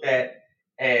was looked at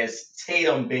as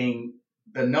Tatum being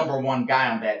the number one guy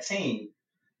on that team,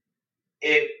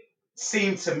 it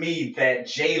seemed to me that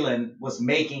Jalen was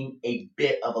making a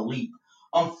bit of a leap.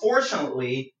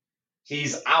 Unfortunately,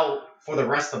 he's out for the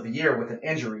rest of the year with an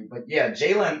injury. But yeah,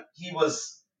 Jalen, he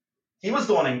was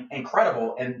doing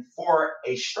incredible, and for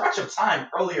a stretch of time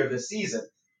earlier this season,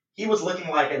 he was looking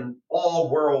like an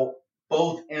all-world,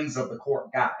 both ends of the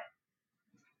court guy.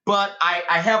 But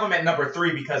I have him at number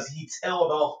three because he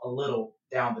tailed off a little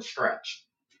down the stretch.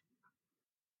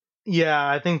 Yeah,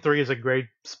 I think three is a great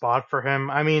spot for him.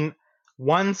 I mean,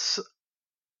 once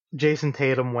Jason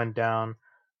Tatum went down,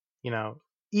 you know,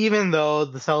 even though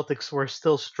the Celtics were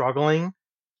still struggling,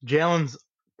 Jalen's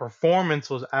performance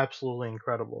was absolutely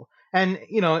incredible. And,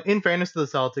 in fairness to the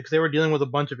Celtics, they were dealing with a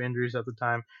bunch of injuries at the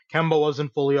time. Kemba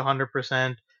wasn't fully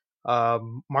 100%.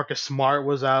 Marcus Smart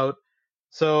was out.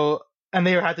 So, and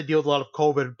they had to deal with a lot of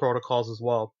COVID protocols as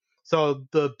well. So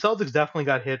the Celtics definitely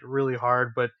got hit really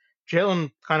hard, but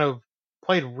Jalen kind of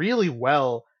played really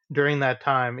well during that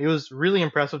time. It was really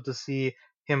impressive to see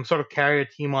him sort of carry a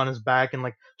team on his back and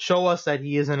like show us that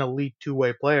he is an elite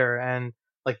two-way player. And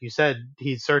like you said,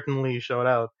 he certainly showed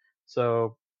out.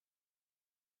 So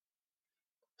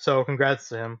so congrats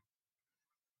to him.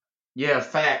 Yeah,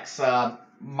 facts.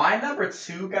 My number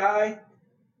two guy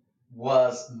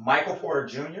was Michael Porter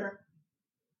Jr.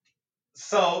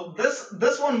 So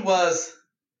this one was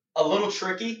a little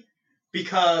tricky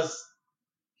because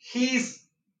he's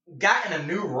gotten a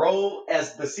new role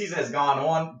as the season has gone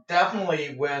on.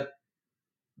 Definitely with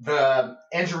the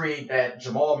injury that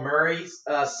Jamal Murray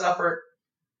suffered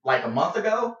like a month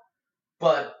ago,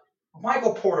 but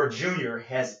Michael Porter Jr.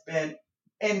 has been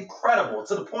incredible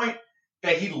to the point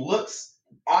that he looks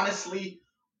honestly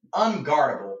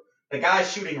unguardable. The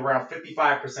guy's shooting around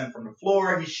 55% from the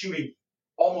floor. He's shooting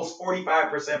almost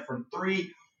 45% from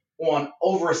three on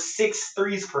over six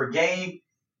threes per game.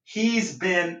 He's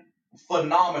been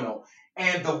phenomenal.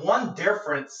 And the one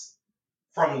difference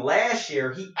from last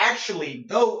year, he actually,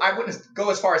 though I wouldn't go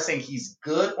as far as saying he's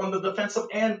good on the defensive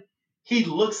end, he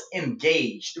looks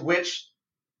engaged, which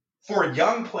for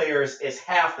young players is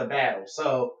half the battle.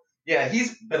 So yeah,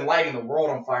 he's been lighting the world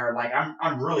on fire. Like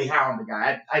I'm really high on the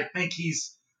guy. I think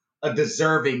he's a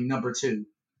deserving number two.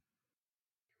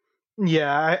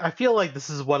 Yeah, I feel like this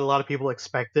is what a lot of people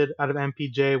expected out of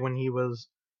MPJ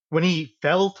when he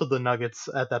fell to the Nuggets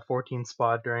at that 14th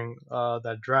spot during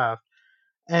that draft.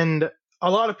 And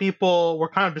a lot of people were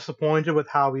kind of disappointed with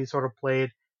how he sort of played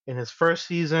in his first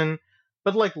season.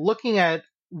 But like looking at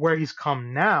where he's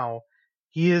come now,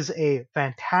 he is a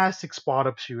fantastic spot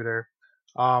up shooter.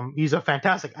 He's a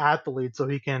fantastic athlete, so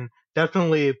he can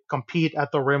definitely compete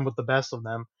at the rim with the best of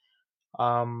them.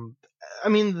 Um, I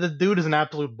mean, the dude is an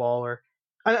absolute baller.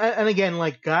 And again,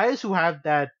 like guys who have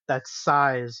that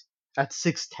size at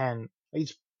 6'10",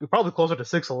 he's probably closer to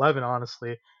 6'11",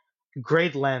 honestly.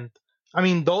 Great length. I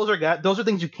mean, those are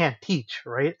things you can't teach,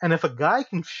 right? And if a guy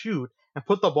can shoot and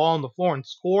put the ball on the floor and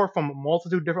score from a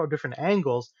multitude of different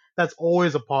angles, that's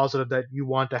always a positive that you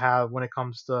want to have when it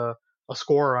comes to a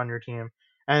scorer on your team.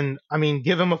 And I mean,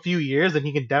 give him a few years, and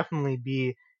he can definitely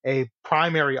be a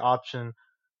primary option.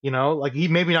 Like he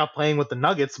maybe not playing with the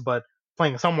Nuggets, but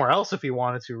playing somewhere else if he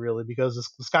wanted to, really, because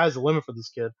the sky's the limit for this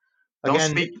kid.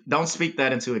 Again, Don't speak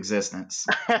that into existence.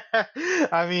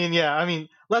 I mean,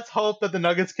 let's hope that the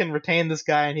Nuggets can retain this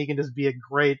guy and he can just be a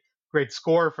great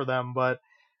scorer for them. But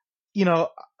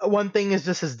one thing is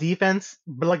just his defense.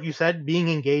 But like you said, being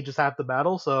engaged is half the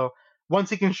battle. So once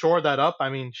he can shore that up, I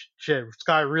mean, shit,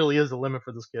 sky really is the limit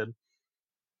for this kid.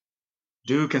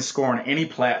 Dude can score on any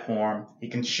platform. He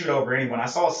can shoot over anyone. I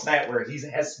saw a stat where he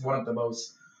has one of the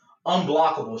most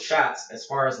unblockable shots as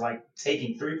far as like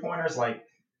taking 3-pointers. Like,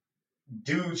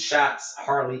 dude's shots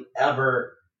hardly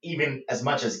ever even as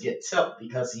much as get tipped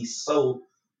because he's so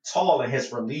tall and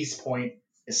his release point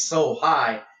is so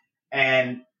high.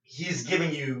 And he's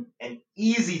giving you an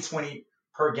easy 20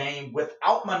 per game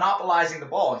without monopolizing the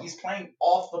ball. He's playing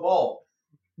off the ball.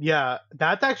 Yeah,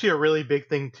 that's actually a really big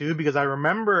thing too, because I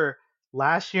remember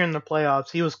last year in the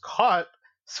playoffs, he was caught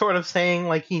sort of saying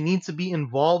like he needs to be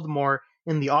involved more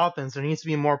in the offense. There needs to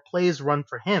be more plays run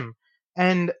for him.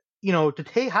 And,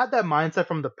 to have that mindset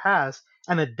from the past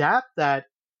and adapt that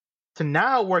to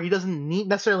now where he doesn't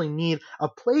necessarily need a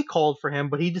play called for him,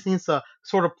 but he just needs to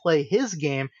sort of play his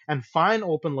game and find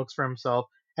open looks for himself.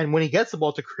 And when he gets the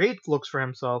ball to create looks for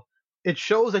himself, it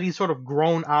shows that he's sort of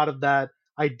grown out of that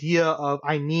idea of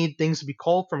I need things to be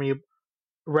called for me,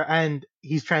 and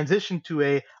he's transitioned to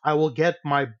a I will get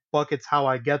my buckets how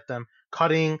I get them,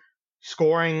 cutting,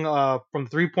 scoring from the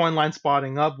 3-point line,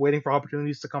 spotting up, waiting for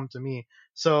opportunities to come to me.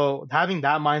 So having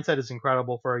that mindset is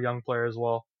incredible for a young player as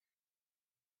well.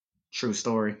 True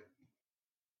story.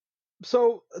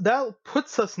 So that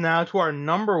puts us now to our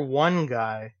number one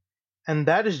guy, and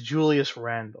that is Julius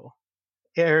Randle.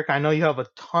 Eric, I know you have a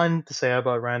ton to say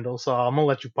about Randle, so I'm gonna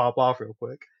let you pop off real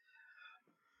quick.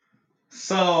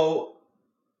 So,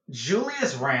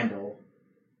 Julius Randle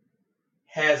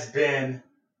has been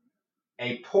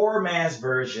a poor man's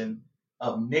version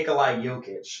of Nikola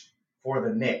Jokic for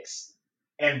the Knicks.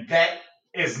 And that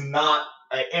is not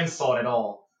an insult at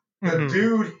all. The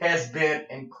dude has been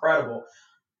incredible.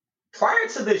 Prior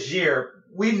to this year,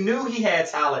 we knew he had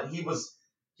talent. He was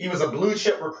a blue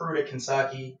chip recruit at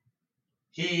Kentucky.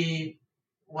 He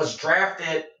was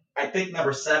drafted, I think,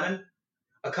 number 7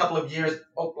 a couple of years,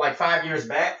 like 5 years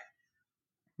back.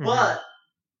 But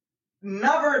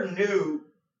never knew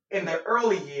in the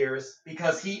early years,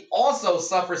 because he also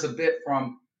suffers a bit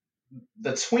from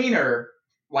the tweener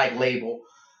like label,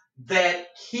 that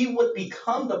he would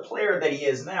become the player that he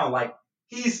is now. Like,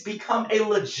 he's become a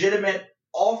legitimate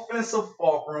offensive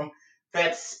fulcrum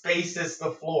that spaces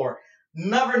the floor.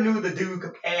 Never knew the dude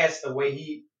could pass the way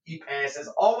he passes.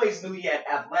 Always knew he had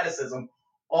athleticism.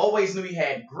 Always knew he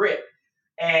had grit.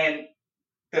 And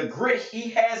the grit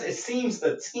he has, it seems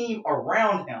the team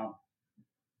around him,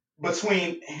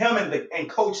 between him and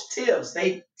Coach Tibbs,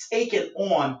 they've taken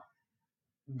on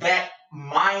that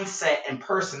mindset and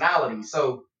personality.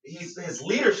 So his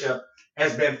leadership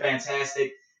has been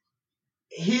fantastic.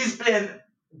 He's been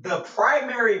the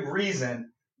primary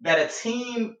reason that a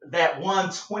team that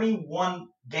won 21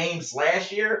 games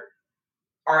last year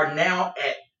are now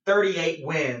at 38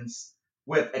 wins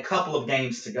with a couple of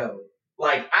games to go.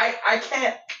 Like, I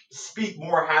can't speak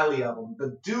more highly of him.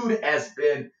 The dude has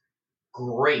been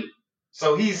great.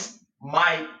 So he's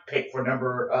my pick for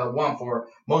number 1 for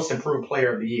most improved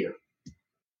player of the year.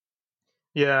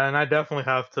 Yeah, and I definitely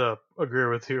have to agree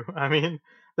with you. I mean,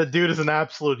 the dude is an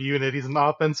absolute unit. He's an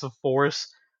offensive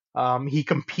force. He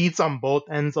competes on both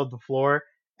ends of the floor,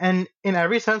 and in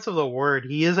every sense of the word,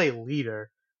 he is a leader,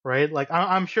 right? Like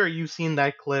I'm sure you've seen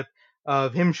that clip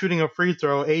of him shooting a free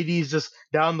throw. AD's just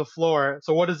down the floor.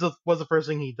 So what's the first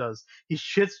thing he does? He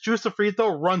shoots a free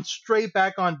throw, runs straight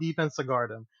back on defense to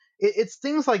guard him. It's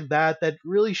things like that that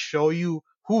really show you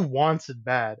who wants it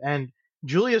bad, and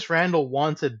Julius Randle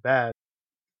wants it bad.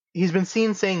 He's been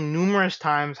seen saying numerous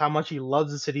times how much he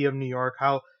loves the city of New York.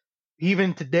 How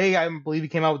even today, I believe he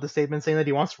came out with a statement saying that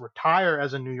he wants to retire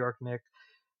as a New York Knick.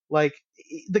 Like,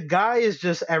 the guy is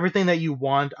just everything that you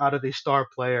want out of a star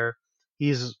player.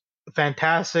 He's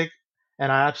fantastic,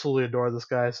 and I absolutely adore this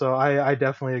guy. So I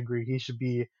definitely agree. He should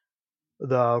be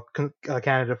the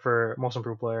candidate for most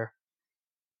improved player.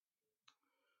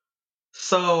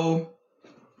 So,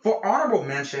 for honorable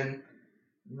mention,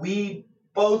 we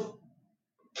both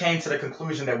came to the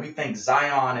conclusion that we think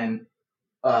Zion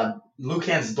and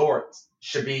Luguentz Dort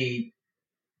should be,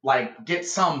 like, get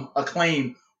some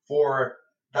acclaim for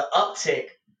the uptick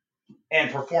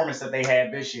and performance that they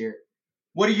had this year.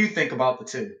 What do you think about the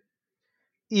two?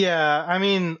 Yeah, I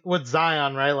mean, with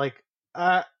Zion, right? Like,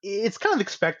 it's kind of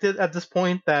expected at this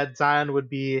point that Zion would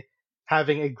be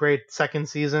having a great second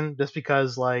season, just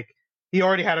because like he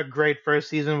already had a great first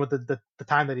season with the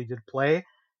time that he did play.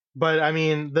 But I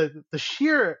mean, the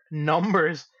sheer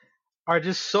numbers are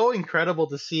just so incredible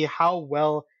to see how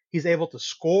well he's able to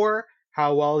score,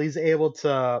 how well he's able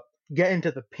to get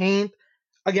into the paint.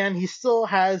 Again, he still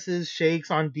has his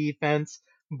shakes on defense,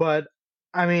 but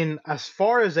I mean, as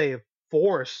far as a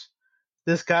force,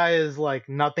 this guy is like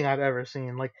nothing I've ever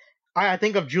seen. Like I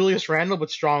think of Julius Randle but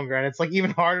stronger, and it's like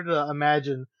even harder to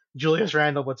imagine Julius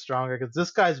Randle but stronger because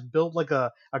this guy's built like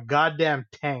a goddamn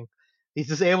tank. He's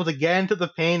just able to get into the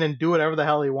paint and do whatever the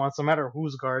hell he wants, no matter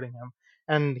who's guarding him,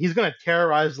 and he's gonna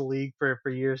terrorize the league for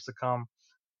years to come.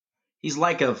 He's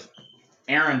like if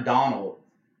Aaron Donald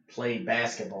played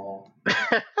basketball.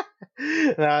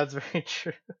 That's very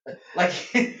true. Like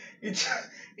he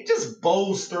just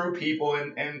bows through people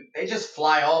and they just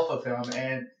fly off of him,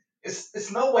 and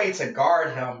it's no way to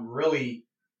guard him really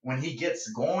when he gets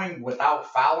going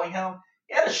without fouling him.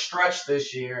 He had a stretch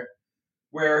this year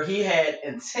where he had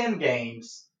in 10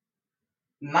 games,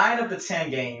 9 of the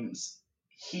 10 games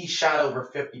he shot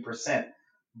over 50%,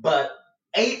 but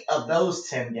 8 of those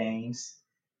 10 games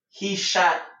he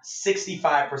shot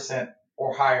 65%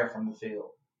 or higher from the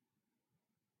field.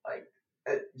 Like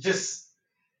just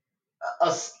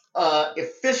a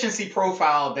efficiency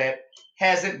profile that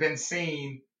hasn't been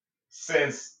seen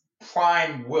since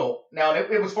prime Wilt. Now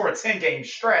it was for a 10 game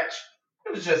stretch.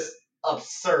 It was just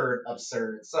absurd,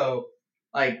 absurd. So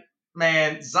like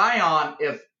man, Zion,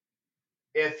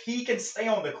 if he can stay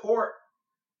on the court,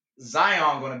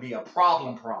 Zion going to be a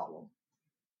problem.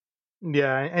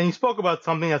 Yeah, and he spoke about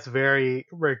something that's very,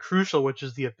 very crucial, which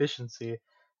is the efficiency.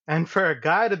 And for a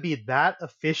guy to be that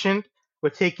efficient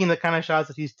with taking the kind of shots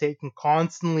that he's taking,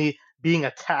 constantly being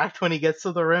attacked when he gets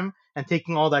to the rim, and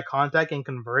taking all that contact and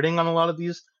converting on a lot of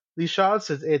these shots,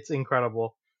 it's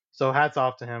incredible. So hats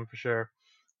off to him for sure.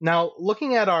 Now,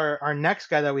 looking at our next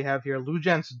guy that we have here,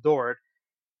 Luguentz Dort,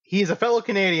 he's a fellow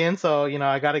Canadian, so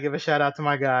I got to give a shout out to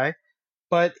my guy,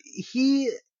 but he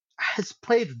has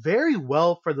played very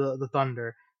well for the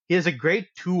Thunder. He is a great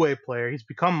two-way player. He's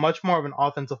become much more of an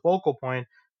offensive focal point,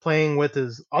 playing with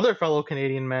his other fellow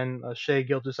Canadian men, Shea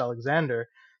Gilgeous-Alexander.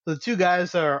 So the two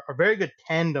guys are a very good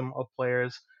tandem of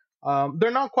players. They're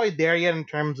not quite there yet in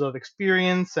terms of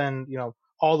experience and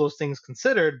all those things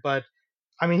considered, but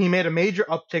I mean, he made a major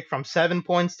uptick from 7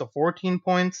 points to 14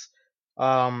 points.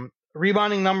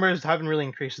 Rebounding numbers haven't really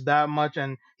increased that much,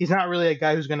 and he's not really a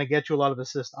guy who's going to get you a lot of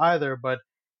assists either, but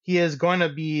he is going to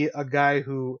be a guy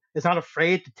who is not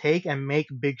afraid to take and make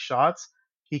big shots.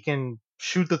 He can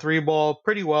shoot the three ball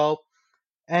pretty well,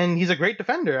 and he's a great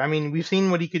defender. I mean, we've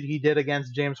seen what he did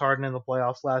against James Harden in the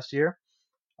playoffs last year.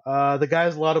 The guy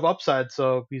has a lot of upside,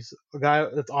 so he's a guy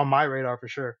that's on my radar for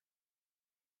sure.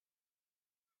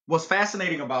 What's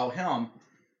fascinating about him,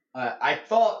 I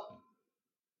thought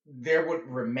there would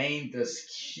remain this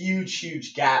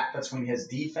huge gap between his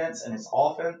defense and his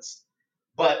offense.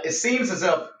 But it seems as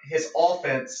if his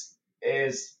offense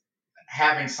is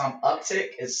having some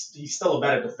uptick. He's still a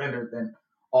better defender than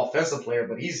offensive player,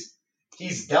 but he's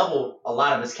doubled a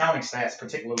lot of his counting stats,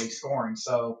 particularly scoring.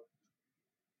 So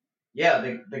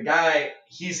yeah, the guy,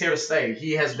 he's here to stay.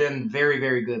 He has been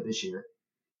very good this year.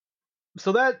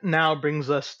 So that now brings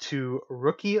us to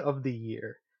Rookie of the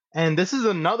Year. And this is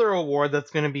another award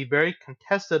that's going to be very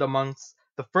contested amongst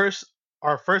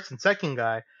our first and second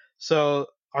guy. So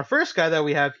our first guy that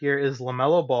we have here is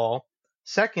LaMelo Ball.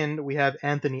 Second, we have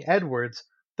Anthony Edwards.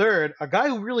 Third, a guy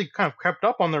who really kind of crept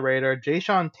up on the radar,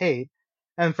 Jayshawn Tate.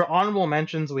 And for honorable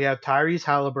mentions, we have Tyrese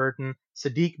Halliburton,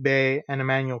 Sadiq Bey, and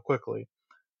Emmanuel Quickly.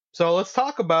 So let's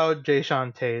talk about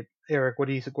Jayshawn Tate. Eric, what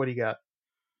do you got?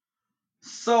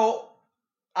 So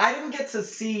I didn't get to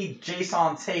see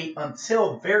Jason Tate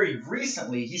until very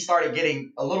recently. He started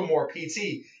getting a little more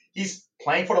PT. He's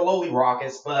playing for the lowly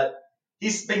Rockets, but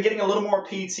he's been getting a little more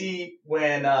PT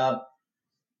when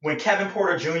Kevin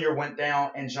Porter Jr. went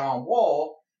down and John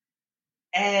Wall,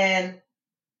 and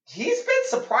he's been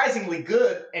surprisingly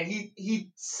good. And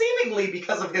he seemingly,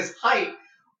 because of his height,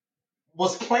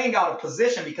 was playing out of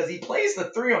position because he plays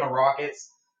the three on the Rockets,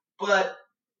 but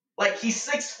like he's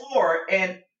 6'4"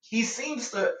 and he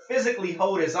seems to physically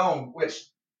hold his own, which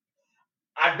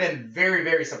I've been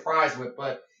very surprised with.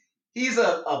 But he's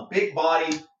a big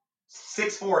body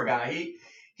 6'4" guy.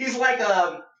 He's like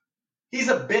he's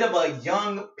a bit of a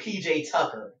young PJ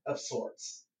Tucker of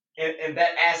sorts in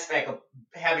that aspect of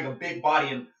having a big body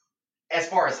and as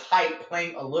far as height,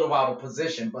 playing a little out of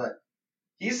position, but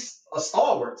he's a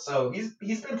stalwart, so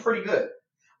he's been pretty good.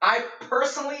 I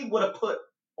personally would have put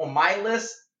on my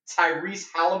list Tyrese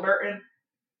Halliburton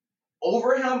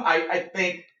over him. I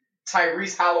think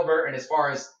Tyrese Halliburton, as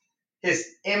far as his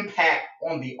impact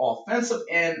on the offensive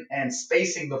end and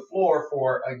spacing the floor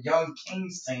for a young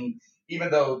Kings team,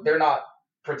 even though they're not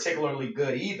particularly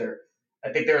good either.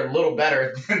 I think they're a little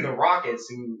better than the Rockets,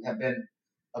 who have been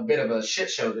a bit of a shit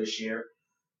show this year.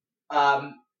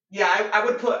 Um, yeah, I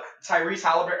would put Tyrese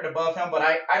Halliburton above him, but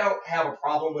I don't have a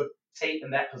problem with Tate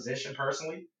in that position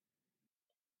personally.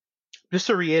 Just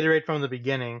to reiterate from the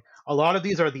beginning, a lot of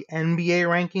these are the NBA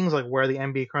rankings, like where the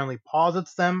NBA currently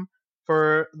posits them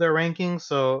for their rankings.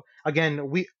 So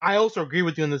again, I also agree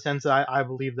with you in the sense that I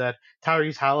believe that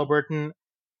Tyrese Halliburton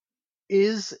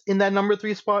is in that number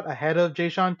three spot ahead of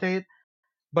Jayshawn Tate.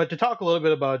 But to talk a little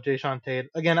bit about Jayshawn Tate,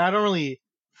 again, I don't really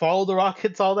follow the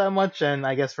Rockets all that much, and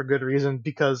I guess for good reason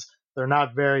because they're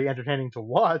not very entertaining to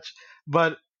watch.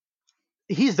 But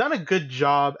he's done a good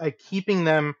job at keeping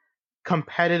them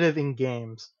competitive in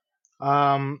games.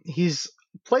 He's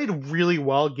played really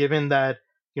well, given that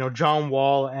John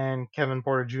Wall and Kevin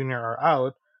Porter Jr. are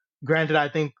out. Granted, I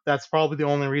think that's probably the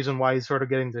only reason why he's sort of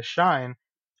getting to shine.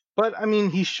 But I mean,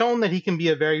 he's shown that he can be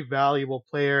a very valuable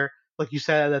player. Like you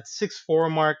said, at that 6'4"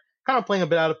 mark, kind of playing a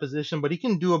bit out of position, but he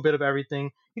can do a bit of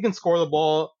everything. He can score the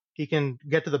ball. He can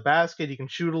get to the basket. He can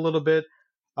shoot a little bit.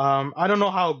 I don't know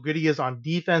how good he is on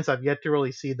defense. I've yet to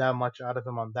really see that much out of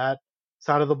him on that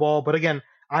side of the ball. But again,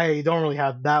 I don't really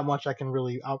have that much I can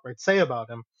really outright say about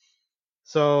him.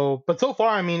 So, but so far,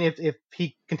 I mean, if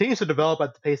he continues to develop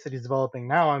at the pace that he's developing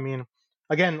now, I mean,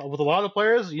 again, with a lot of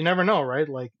players, you never know, right?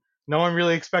 Like, no one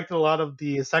really expected a lot of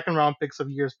the second round picks of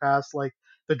years past, like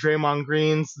the Draymond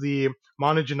Greens, the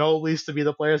Manu Ginobili's, to be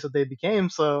the players that they became.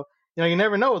 So, you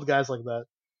never know with guys like that.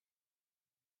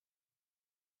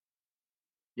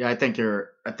 Yeah, I think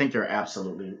you're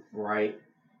absolutely right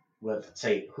with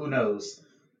Tate. Who knows?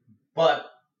 But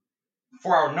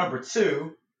for our number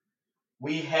two,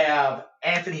 we have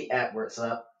Anthony Edwards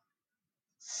up.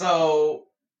 So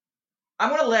I'm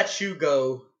gonna let you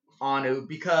go, Anu,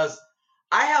 because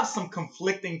I have some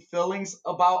conflicting feelings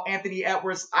about Anthony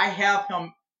Edwards. I have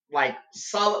him like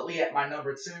solidly at my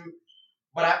number two,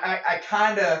 but I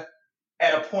kind of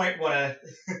at a point want to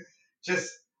just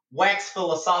wax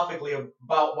philosophically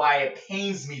about why it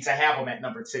pains me to have him at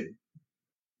number two.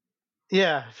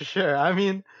 Yeah, for sure. I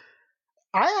mean,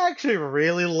 I actually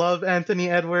really love Anthony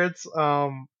Edwards.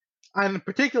 And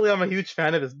particularly, I'm a huge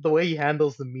fan of the way he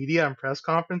handles the media and press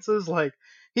conferences. Like,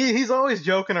 he's always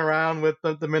joking around with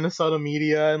the Minnesota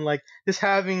media and like just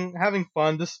having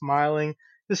fun, just smiling,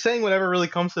 just saying whatever really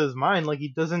comes to his mind. Like, he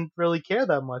doesn't really care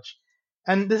that much.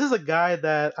 And this is a guy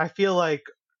that I feel like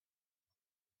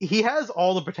he has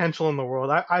all the potential in the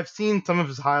world. I've seen some of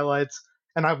his highlights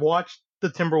and I've watched the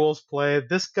Timberwolves play.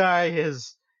 This guy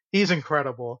he's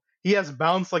incredible. He has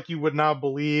bounce like you would not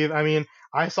believe. I mean,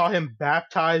 I saw him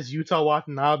baptize Yuta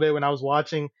Watanabe when I was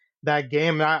watching that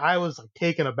game, and I was like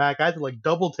taken aback. I had to like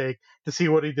double take to see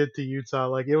what he did to Utah.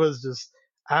 Like, it was just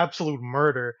absolute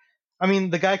murder. I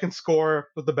mean, the guy can score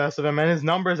with the best of him, and his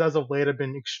numbers as of late have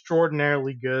been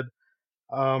extraordinarily good.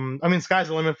 I mean, sky's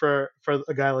the limit for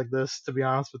a guy like this, to be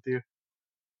honest with you.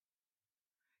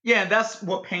 Yeah, and that's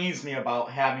what pains me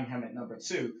about having him at number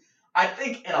two. I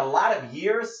think in a lot of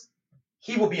years,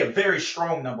 he will be a very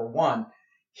strong number one.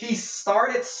 He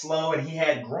started slow and he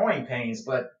had growing pains,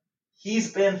 but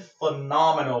he's been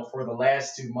phenomenal for the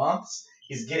last 2 months.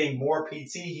 He's getting more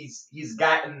PT. He's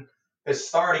gotten the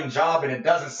starting job, and it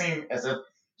doesn't seem as if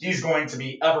he's going to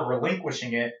be ever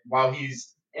relinquishing it while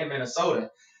he's in Minnesota.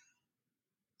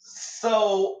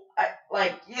 So,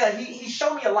 yeah, he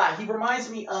showed me a lot. He reminds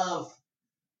me of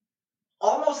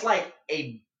almost like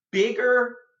a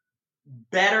bigger,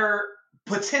 better,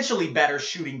 potentially better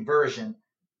shooting version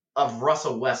of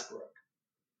Russell Westbrook,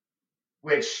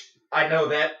 which I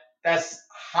know that's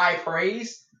high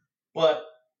praise, but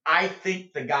I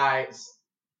think the guy's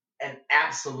an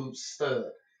absolute stud.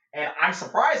 And I'm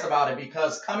surprised about it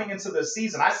because coming into the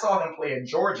season, I saw him play in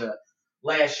Georgia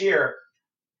last year.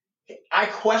 I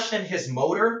questioned his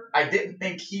motor. I didn't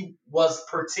think he was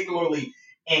particularly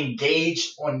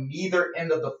engaged on neither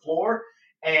end of the floor.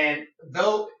 And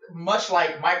though, much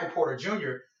like Michael Porter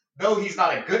Jr., though he's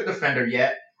not a good defender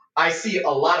yet, I see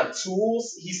a lot of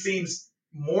tools. He seems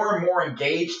more and more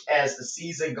engaged as the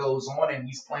season goes on and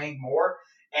he's playing more.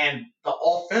 And the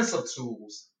offensive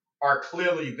tools are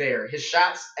clearly there. His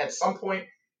shots at some point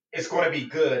is going to be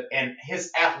good, and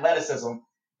his athleticism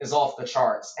is off the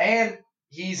charts. And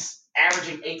he's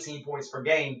averaging 18 points per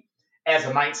game as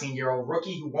a 19-year-old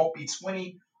rookie who won't be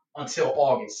 20 until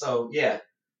August. So, yeah,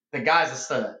 the guy's a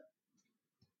stud.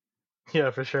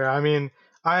 Yeah, for sure. I mean,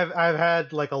 I've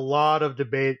had like a lot of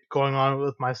debate going on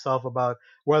with myself about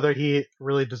whether he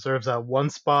really deserves that one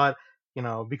spot.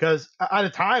 Because at a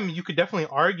time you could definitely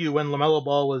argue when Lamelo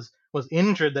Ball was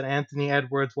injured that Anthony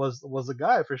Edwards was the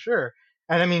guy for sure.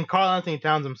 And I mean, Carl Anthony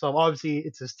Towns himself, obviously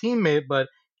it's his teammate, but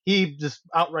he just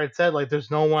outright said like,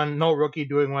 "There's no rookie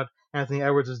doing what Anthony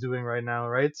Edwards is doing right now,"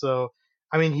 right? So,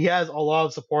 I mean, he has a lot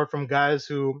of support from guys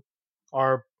who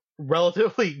are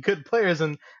relatively good players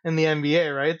in the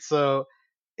NBA, right? So,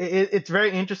 it's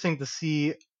very interesting to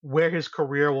see where his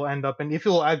career will end up and if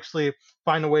he'll actually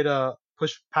find a way to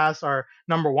push past our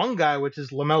number one guy, which is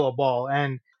LaMelo Ball,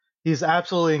 and he's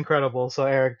absolutely incredible. So,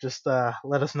 Eric, just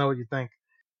let us know what you think.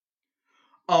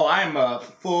 Oh, I'm a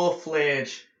full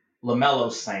fledged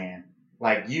Lamelo fan.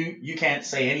 Like you can't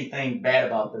say anything bad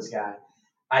about this guy.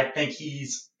 I think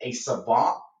he's a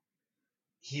savant.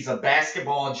 He's a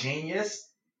basketball genius.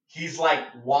 He's like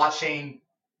watching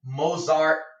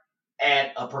Mozart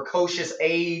at a precocious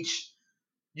age,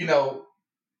 you know,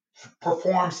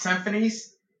 perform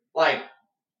symphonies. Like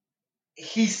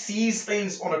he sees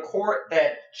things on a court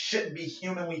that shouldn't be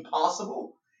humanly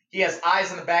possible. He has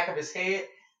eyes in the back of his head.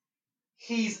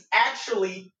 He's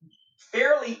actually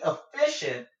fairly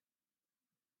efficient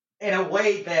in a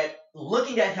way that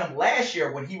looking at him last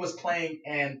year when he was playing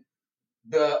in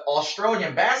the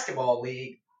Australian Basketball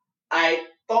League, I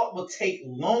thought would take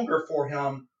longer for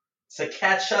him to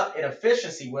catch up in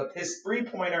efficiency with his 3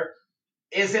 pointer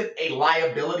isn't a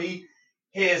liability.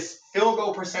 His field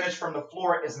goal percentage from the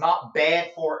floor is not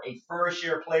bad for a first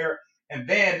year player. And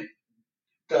then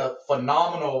the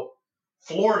phenomenal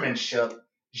floormanship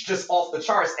is just off the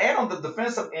charts. And on the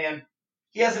defensive end,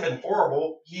 he hasn't been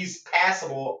horrible. He's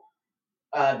passable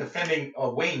defending a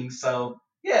wing. So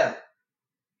yeah,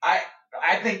 I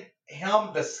I think him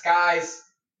the sky's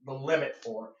the limit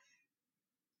for.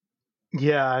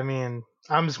 Yeah, I mean,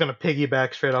 I'm just gonna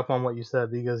piggyback straight up on what you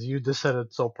said because you just said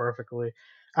it so perfectly.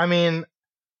 I mean,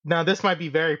 now this might be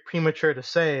very premature to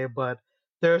say, but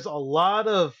there's a lot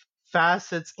of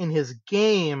facets in his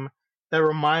game that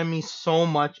remind me so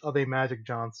much of a Magic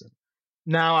Johnson.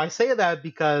 Now I say that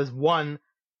because one,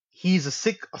 he's a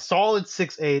solid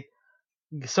 6'8",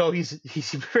 so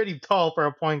he's pretty tall for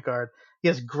a point guard. He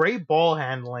has great ball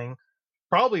handling,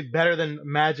 probably better than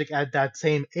Magic at that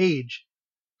same age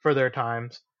for their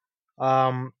times.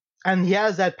 Um, and he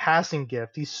has that passing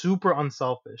gift. He's super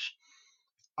unselfish.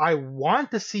 I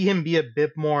want to see him be a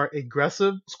bit more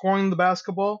aggressive scoring the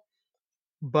basketball.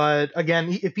 But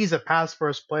again, if he's a pass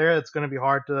first player, it's going to be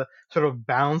hard to sort of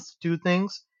balance two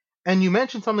things. And you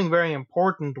mentioned something very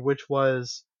important, which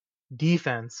was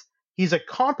defense. He's a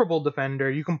comparable defender.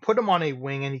 You can put him on a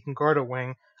wing and he can guard a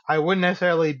wing. I wouldn't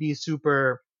necessarily be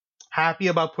super happy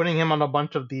about putting him on a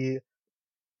bunch of the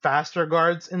faster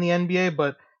guards in the NBA,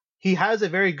 but he has a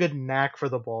very good knack for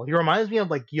the ball. He reminds me of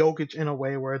like Jokic in a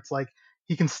way where it's like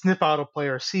he can sniff out a play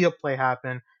or see a play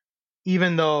happen,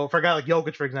 even though for a guy like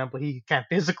Jokic, for example, he can't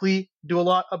physically do a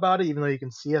lot about it, even though you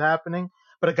can see it happening.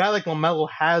 But a guy like LaMelo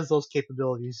has those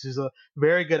capabilities. He's a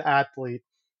very good athlete,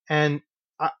 and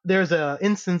there's a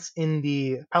instance in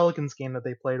the Pelicans game that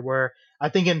they played where I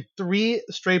think in three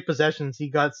straight possessions he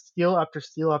got steal after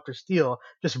steal after steal,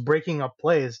 just breaking up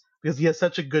plays because he has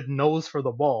such a good nose for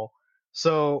the ball.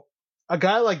 So a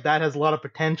guy like that has a lot of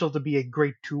potential to be a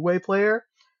great two-way player,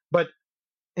 but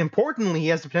importantly, he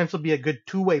has the potential to be a good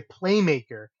two-way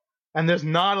playmaker. And there's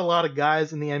not a lot of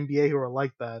guys in the NBA who are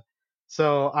like that.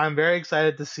 So I'm very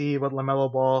excited to see what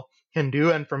LaMelo Ball can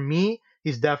do. And for me,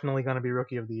 he's definitely going to be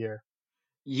Rookie of the Year.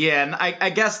 Yeah, and I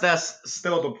guess that's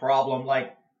still the problem.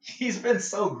 Like he's been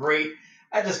so great.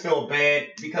 I just feel bad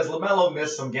because Lamelo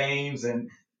missed some games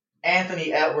and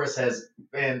Anthony Edwards has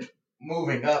been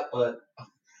moving up, but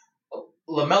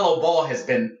Lamelo Ball has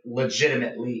been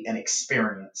legitimately an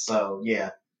experience. So yeah,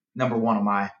 number one on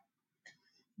my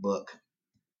book.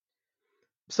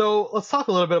 So let's talk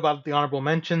a little bit about the honorable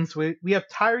mentions. We have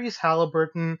Tyrese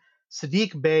Halliburton,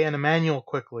 Sadiq Bey, and Emmanuel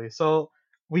Quickly. So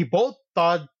we both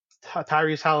thought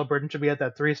Tyrese Halliburton should be at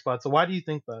that three spot. So why do you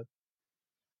think that?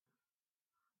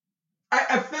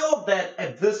 I feel that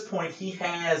at this point he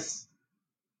has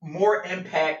more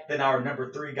impact than our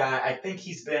number three guy. I think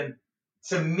he's been,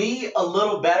 to me, a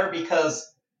little better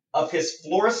because of his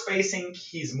floor spacing.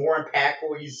 He's more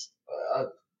impactful. He's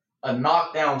a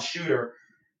knockdown shooter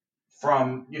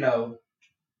from,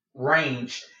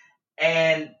 range.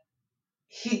 And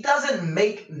he doesn't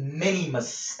make many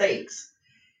mistakes.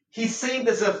 He seemed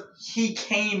as if he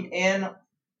came in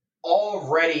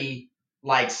already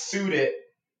like suited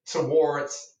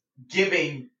towards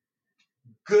giving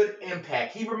good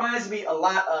impact. He reminds me a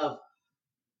lot of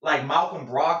like Malcolm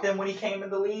Brogdon when he came in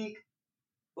the league.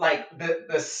 Like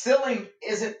the ceiling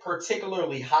isn't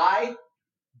particularly high,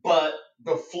 but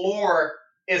the floor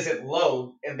isn't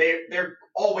low, and they're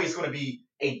always going to be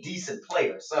a decent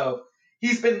player. So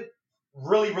he's been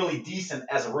really really decent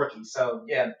as a rookie. So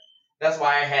yeah, that's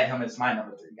why I had him as my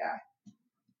number three guy.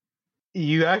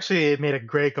 You actually made a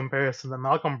great comparison, the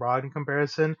Malcolm Brogdon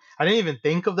comparison. I didn't even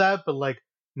think of that, but like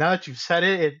now that you've said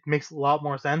it, it makes a lot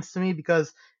more sense to me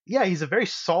because yeah, he's a very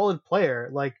solid player.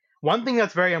 Like one thing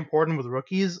that's very important with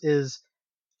rookies is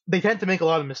they tend to make a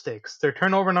lot of mistakes. Their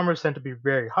turnover numbers tend to be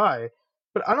very high,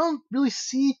 but I don't really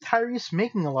see Tyrese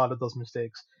making a lot of those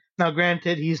mistakes. Now,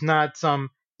 granted, he's not some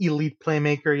elite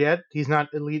playmaker yet. He's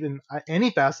not elite in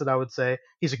any facet, I would say.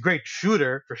 He's a great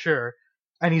shooter for sure,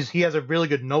 and he has a really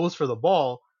good nose for the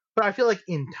ball. But I feel like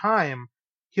in time,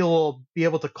 he'll be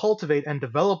able to cultivate and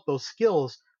develop those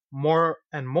skills more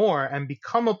and more and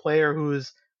become a player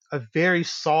who's a very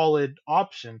solid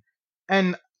option.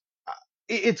 And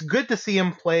it's good to see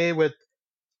him play with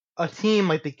a team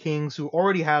like the Kings who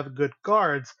already have good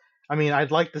guards. I mean,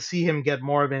 I'd like to see him get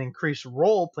more of an increased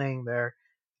role playing there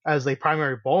as a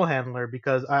primary ball handler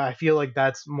because I feel like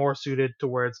that's more suited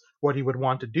towards what he would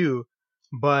want to do.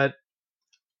 But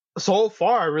so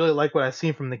far, I really like what I've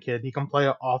seen from the kid. He can play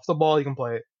off the ball, he can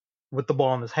play with the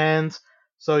ball in his hands.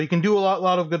 So he can do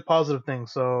lot of good positive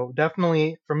things. So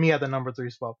definitely for me at the number 3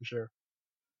 spot for sure.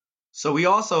 So we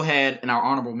also had in our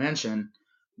honorable mention,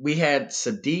 we had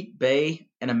Sadiq Bey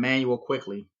and Emmanuel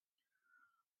Quickly.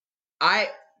 I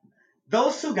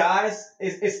those two guys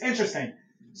is interesting.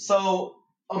 So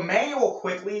Emmanuel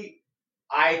Quickly,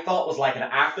 I thought was like an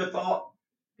afterthought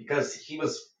because he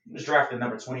was drafted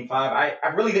number 25. I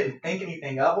really didn't think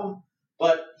anything of him,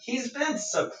 but he's been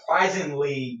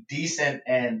surprisingly decent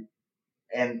and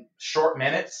short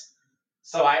minutes.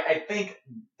 So I think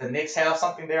the Knicks have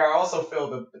something there. I also feel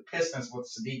the Pistons with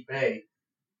Sadiq Bey,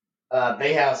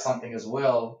 they have something as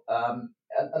well.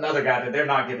 Another guy that they're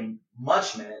not giving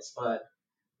much minutes, but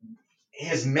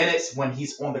his minutes when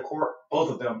he's on the court, both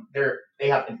of them, they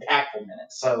have impactful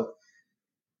minutes. So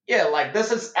yeah, like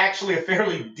this is actually a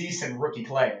fairly decent rookie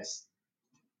class.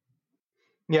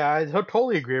 Yeah, I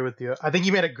totally agree with you. I think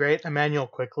you made a great Emmanuel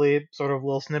Quickly sort of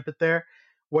little snippet there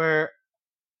where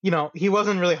he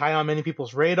wasn't really high on many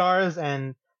people's radars.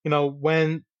 And,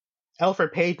 when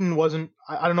Alfred Payton wasn't,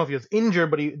 I don't know if he was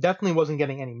injured, but he definitely wasn't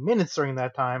getting any minutes during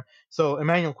that time. So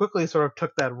Emmanuel quickly sort of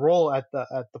took that role at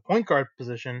the point guard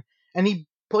position, and he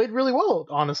played really well.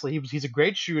 Honestly, he's a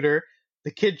great shooter.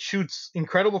 The kid shoots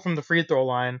incredible from the free throw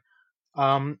line.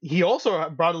 He also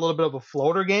brought a little bit of a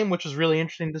floater game, which is really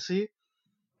interesting to see.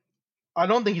 I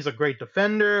don't think he's a great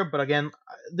defender, but again,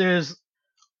 there's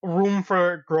room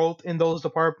for growth in those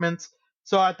departments.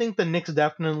 So I think the Knicks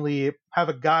definitely have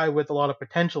a guy with a lot of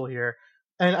potential here.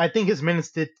 And I think his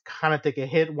minutes did kind of take a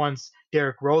hit once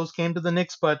Derrick Rose came to the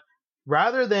Knicks, but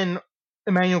rather than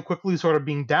Emmanuel quickly sort of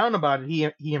being down about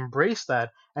it, he embraced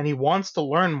that and he wants to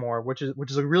learn more, which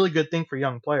is a really good thing for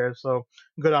young players. So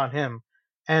good on him.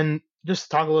 And just to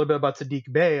talk a little bit about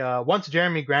Sadiq Bey, once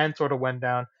Jeremy Grant sort of went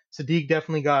down, Sadiq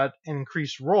definitely got an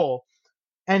increased role,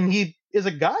 and he is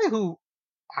a guy who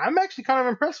I'm actually kind of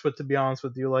impressed with, to be honest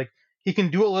with you. Like he can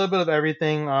do a little bit of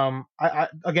everything.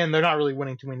 Again, they're not really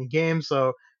winning too many games,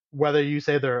 so whether you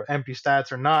say they're empty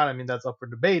stats or not, I mean that's up for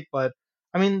debate. But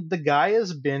I mean the guy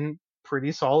has been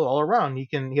pretty solid all around. He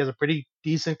has a pretty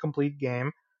decent complete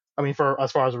game. I mean for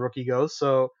as far as a rookie goes.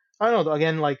 So I don't know.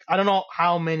 Again, like I don't know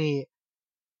how many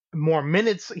more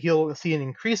minutes he'll see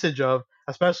an increasage of,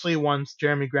 especially once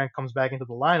Jeremy Grant comes back into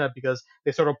the lineup because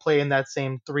they sort of play in that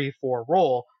same 3-4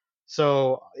 role.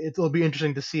 So it'll be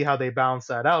interesting to see how they balance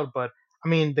that out. But I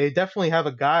mean, they definitely have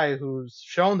a guy who's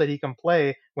shown that he can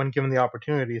play when given the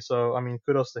opportunity. So I mean,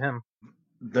 kudos to him.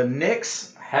 The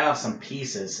Knicks have some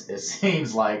pieces. It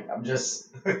seems like I'm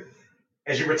just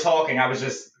as you were talking, I was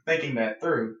just thinking that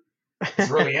through. It's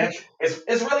really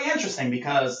interesting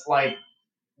because like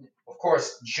of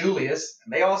course Julius,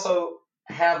 and they also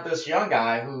have this young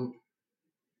guy who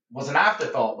was an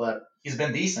afterthought, but he's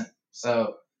been decent.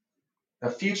 So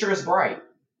the future is bright.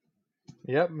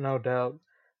 Yep, no doubt.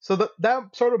 So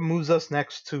that sort of moves us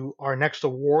next to our next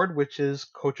award, which is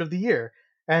Coach of the Year.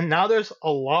 And now there's a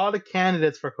lot of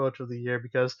candidates for Coach of the Year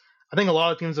because I think a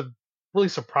lot of teams have really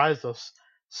surprised us.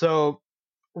 So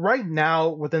right now,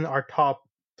 within our top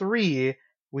 3,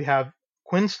 we have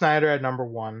Quinn Snyder at number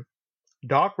 1,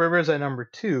 Doc Rivers at number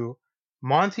 2,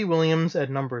 Monty Williams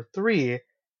at number 3,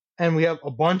 and we have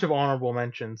a bunch of honorable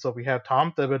mentions. So we have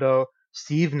Tom Thibodeau,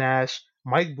 Steve Nash,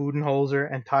 Mike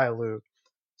Budenholzer, and Ty Lue.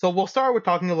 So we'll start with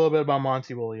talking a little bit about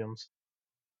Monty Williams.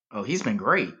 Oh, he's been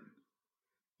great.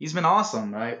 He's been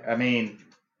awesome, right? I mean,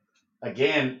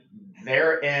 again,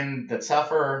 they're in the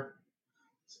tougher,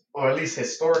 or at least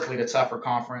historically the tougher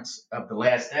conference of the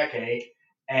last decade,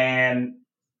 and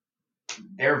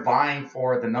they're vying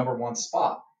for the number 1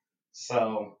 spot.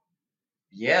 So,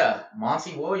 yeah,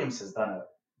 Monty Williams has done a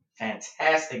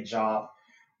fantastic job.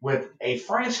 with a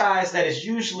franchise that is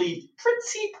usually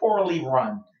pretty poorly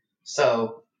run.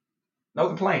 So, no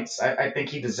complaints. I think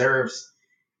he deserves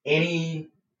any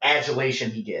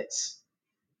adulation he gets.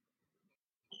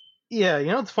 Yeah,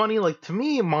 it's funny. Like to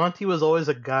me, Monty was always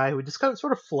a guy who just kind of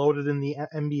sort of floated in the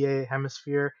NBA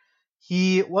hemisphere.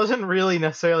 He wasn't really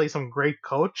necessarily some great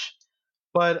coach,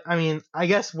 but I mean, I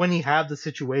guess when you have the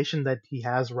situation that he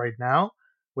has right now,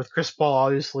 with Chris Paul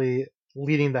obviously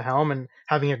leading the helm and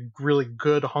having a really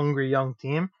good, hungry young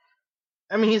team,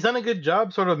 I mean, he's done a good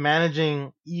job sort of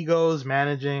managing egos,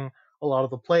 managing a lot of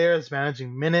the players,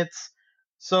 managing minutes.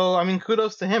 So, I mean,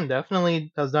 kudos to him.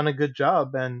 Definitely has done a good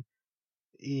job, and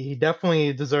he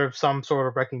definitely deserves some sort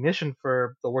of recognition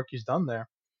for the work he's done there.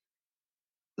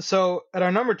 So, at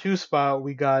our number 2 spot,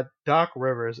 we got Doc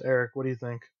Rivers. Eric, what do you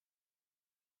think?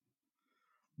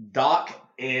 Doc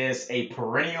is a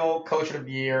perennial Coach of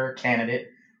the Year candidate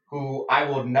who I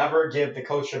will never give the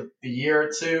Coach of the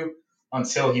Year to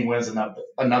until he wins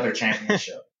another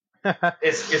championship.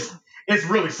 It's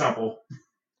really simple.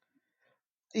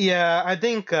 Yeah, I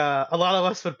think a lot of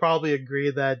us would probably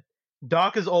agree that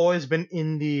Doc has always been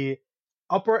in the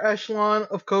upper echelon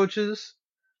of coaches,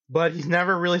 but he's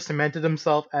never really cemented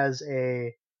himself as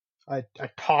a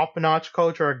top notch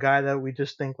coach or a guy that we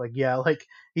just think like, yeah, like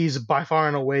he's by far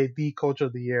and away the coach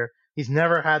of the year. He's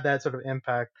never had that sort of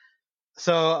impact.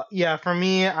 So yeah, for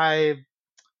me, I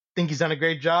think he's done a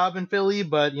great job in Philly,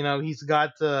 but he's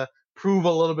got to prove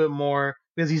a little bit more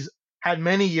because he's had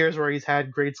many years where he's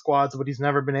had great squads, but he's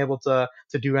never been able to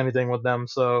do anything with them.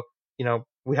 So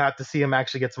we have to see him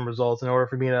actually get some results in order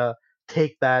for me to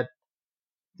take that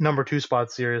number 2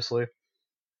 spot seriously.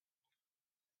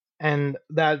 And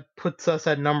that puts us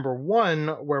at number 1,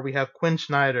 where we have Quinn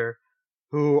Snyder,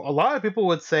 who a lot of people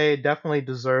would say definitely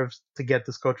deserves to get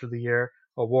this Coach of the Year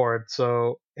award.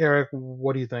 So, Eric,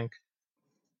 what do you think?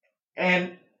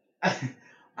 And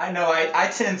I know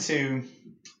I tend to,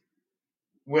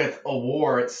 with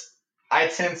awards, I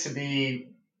tend to be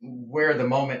where the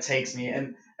moment takes me.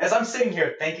 And as I'm sitting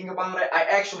here thinking about it, I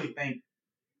actually think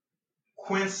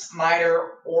Quinn Snyder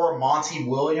or Monty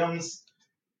Williams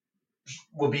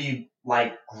would be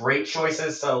like great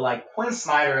choices. So like Quinn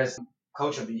Snyder as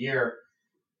Coach of the Year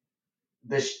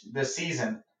this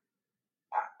season,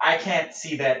 I can't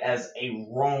see that as a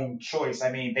wrong choice.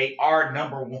 I mean, they are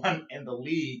number one in the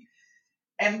league.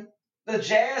 And the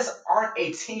Jazz aren't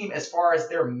a team as far as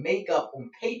their makeup on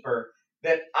paper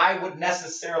that I would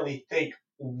necessarily think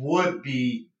would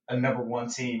be a number one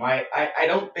team. I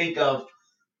don't think of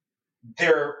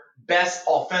their best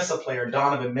offensive player,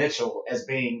 Donovan Mitchell, as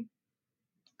being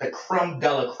the creme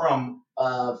de la creme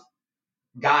of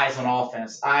guys on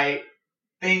offense. I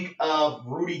think of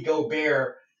Rudy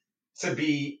Gobert to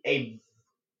be a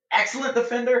excellent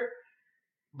defender,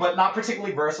 but not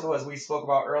particularly versatile, as we spoke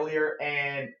about earlier,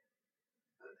 and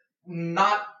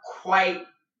not quite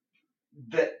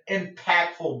the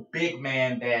impactful big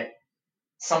man that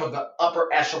some of the upper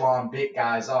echelon big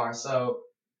guys are. So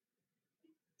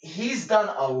he's done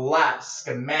a lot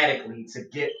schematically to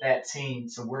get that team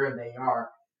to where they are.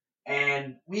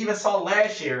 And we even saw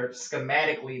last year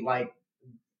schematically, like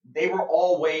they were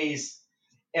always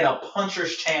in a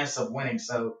puncher's chance of winning.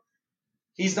 So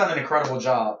he's done an incredible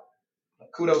job.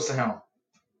 Kudos to him.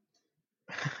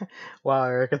 Wow,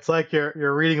 Eric, it's like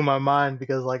you're reading my mind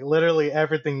because like literally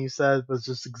everything you said was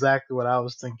just exactly what I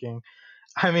was thinking.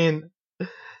 I mean,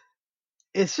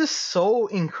 it's just so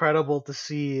incredible to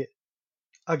see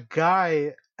a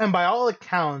guy, and by all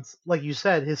accounts, like you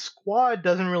said, his squad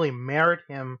doesn't really merit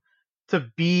him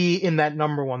to be in that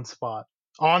number 1 spot,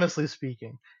 honestly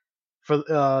speaking, for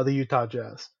the Utah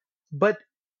Jazz. But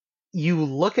you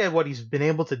look at what he's been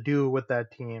able to do with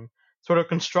that team, sort of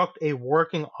construct a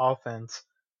working offense,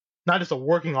 not just a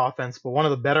working offense, but one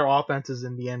of the better offenses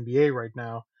in the NBA right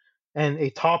now, and a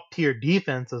top tier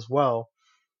defense as well.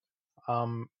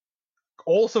 Um,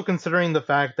 Also considering the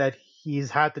fact that he's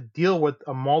had to deal with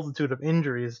a multitude of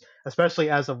injuries, especially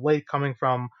as of late coming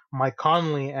from Mike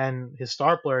Conley and his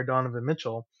star player Donovan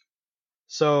Mitchell.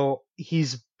 So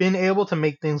he's been able to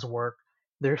make things work.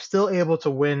 They're still able to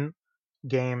win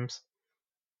games,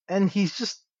 and he's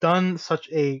just done such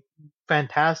a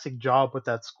fantastic job with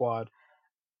that squad.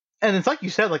 And it's like you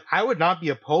said, like I would not be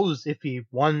opposed if he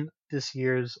won this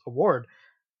year's award.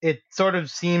 It sort of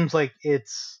seems like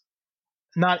it's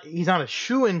not he's not a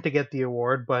shoe in to get the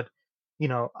award, but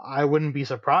I wouldn't be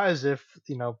surprised if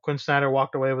Quinn Snyder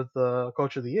walked away with the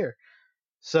Coach of the Year.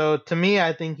 So to me,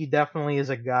 I think he definitely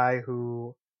is a guy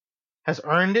who has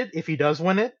earned it if he does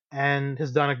win it, and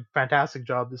has done a fantastic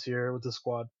job this year with the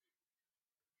squad.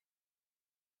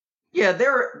 Yeah,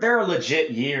 there are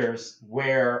legit years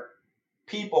where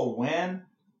people win,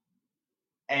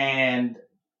 and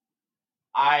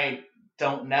I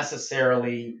don't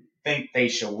necessarily think they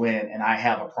should win, and I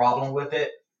have a problem with it.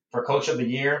 For Coach of the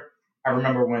Year, I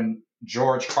remember when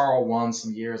George Karl won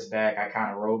some years back, I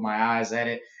kind of rolled my eyes at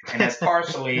it, and that's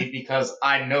partially because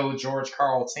I know George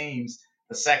Karl teams.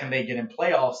 The second they get in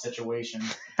playoff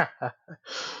situations,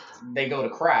 they go to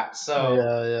crap. So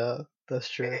Yeah, that's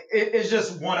true. it's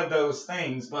just one of those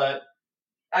things. But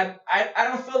I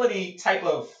don't feel any type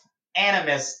of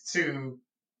animus to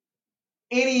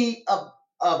any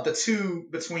of the two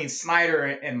between Snyder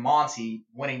and Monty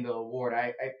winning the award.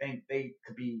 I think they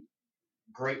could be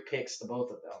great picks to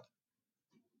both of them.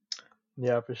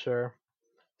 Yeah, for sure.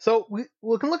 So we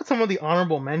can look at some of the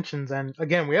honorable mentions, and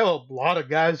again, we have a lot of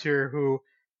guys here who,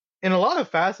 in a lot of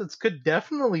facets, could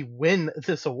definitely win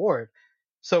this award.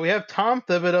 So we have Tom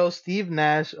Thibodeau, Steve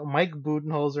Nash, Mike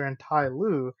Budenholzer, and Ty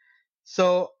Lue.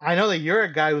 So I know that you're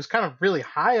a guy who's kind of really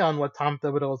high on what Tom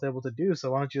Thibodeau was able to do.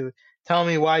 So why don't you tell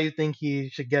me why you think he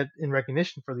should get in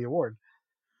recognition for the award?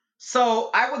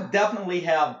 So I would definitely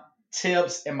have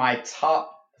Tibbs in my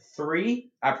top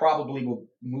three. I probably will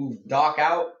move Doc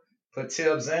out, put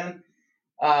Tibbs in.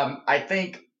 I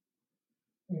think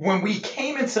when we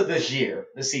came into this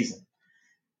season,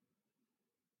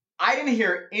 I didn't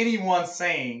hear anyone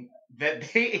saying that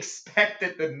they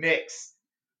expected the Knicks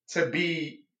to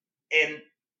be in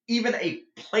even a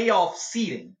playoff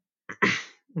seeding.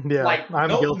 Yeah, Like I'm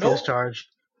guilty as charged.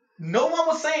 no one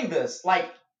was saying this. Like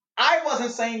I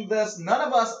wasn't saying this. None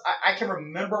of us I can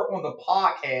remember on the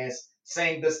podcast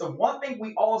saying this. The one thing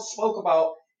we all spoke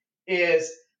about is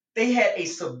they had a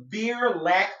severe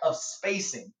lack of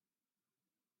spacing.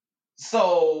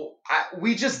 So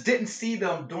we just didn't see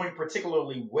them doing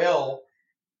particularly well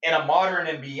in a modern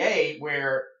NBA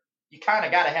where you kind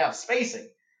of got to have spacing.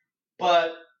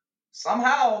 But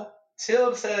somehow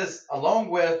Tibbs has, along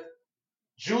with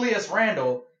Julius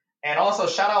Randle, and also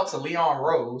shout out to Leon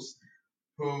Rose,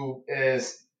 who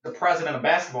is the president of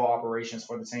basketball operations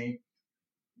for the team.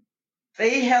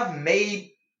 They have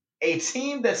made a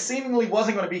team that seemingly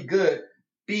wasn't going to be good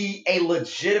be a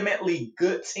legitimately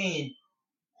good team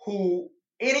who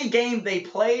any game they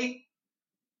play,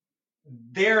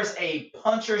 there's a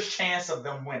puncher's chance of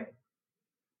them winning.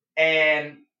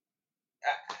 And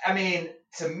I mean,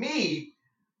 to me,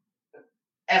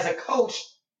 as a coach,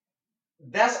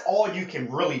 that's all you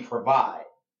can really provide.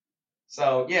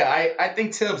 So yeah, I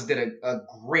think Tibbs did a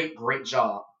great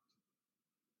job.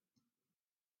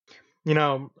 You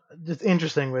know, just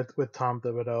interesting with Tom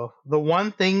Thibodeau. The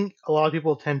one thing a lot of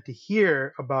people tend to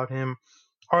hear about him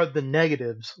are the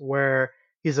negatives, where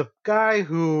he's a guy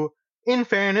who, in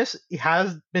fairness, he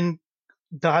has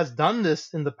done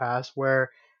this in the past,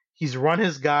 where he's run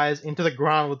his guys into the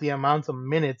ground with the amounts of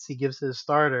minutes he gives his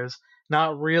starters,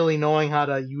 not really knowing how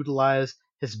to utilize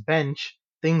his bench,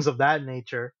 things of that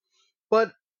nature.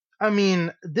 But I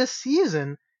mean, this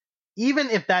season, even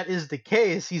if that is the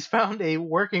case, he's found a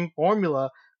working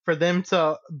formula for them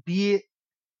to be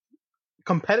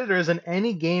competitors in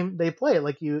any game they play,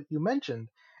 like you mentioned,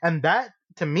 and that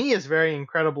to me is very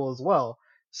incredible as well.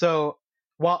 So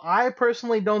while I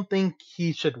personally don't think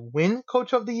he should win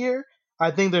Coach of the Year,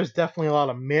 I think there's definitely a lot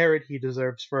of merit he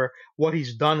deserves for what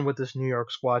he's done with this New York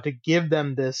squad to give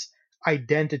them this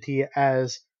identity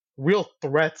as real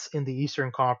threats in the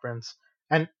Eastern Conference.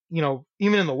 And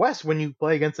even in the West, when you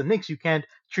play against the Knicks, you can't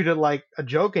treat it like a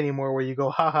joke anymore, where you go,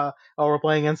 haha, oh, we're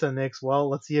playing against the Knicks. Well,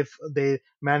 let's see if they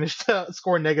manage to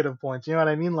score negative points. You know what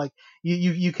I mean? Like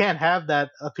you can't have that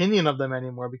opinion of them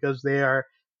anymore because they are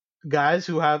guys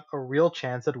who have a real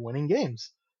chance at winning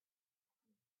games.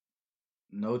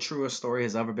 No truer story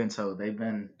has ever been told. They've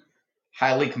been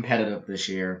highly competitive this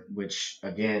year, which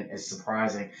again is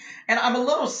surprising. And I'm a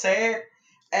little sad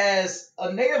as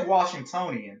a native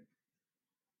Washingtonian.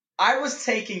 I was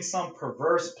taking some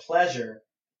perverse pleasure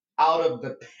out of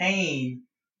the pain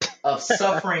of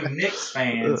suffering Knicks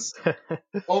fans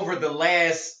over the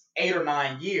last 8 or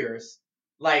 9 years.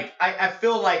 Like I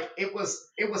feel like it was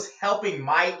helping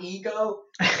my ego,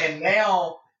 and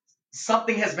now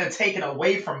something has been taken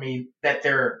away from me that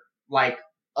they're like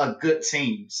a good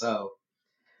team. So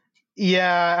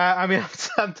Yeah, I mean,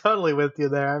 I'm totally with you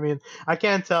there. I mean, I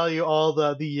can't tell you all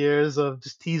the years of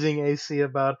just teasing AC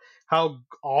about how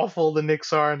awful the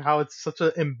Knicks are and how it's such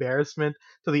an embarrassment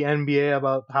to the NBA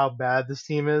about how bad this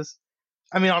team is.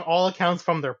 I mean, on all accounts,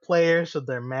 from their players to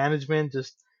their management,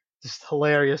 just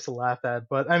hilarious to laugh at.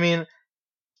 But I mean,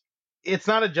 it's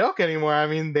not a joke anymore. I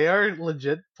mean, they are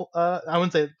legit. I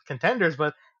wouldn't say contenders,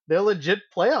 but they're legit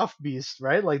playoff beasts,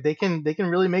 right? Like they can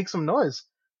really make some noise.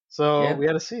 So yeah, we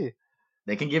got to see.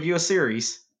 they can give you a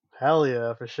series. Hell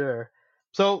yeah, for sure.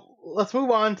 So let's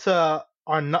move on to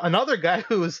another guy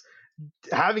who's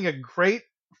having a great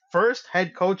first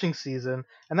head coaching season,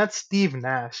 and that's Steve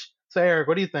Nash. So Eric,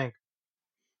 what do you think?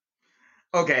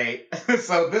 Okay,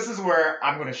 so this is where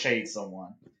I'm going to shade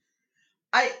someone.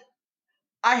 I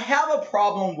I have a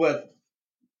problem with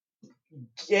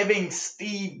giving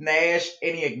Steve Nash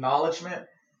any acknowledgement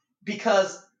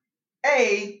because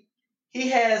A, he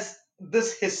has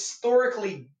this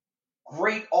historically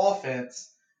great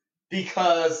offense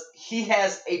because he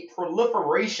has a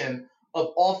proliferation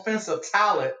of offensive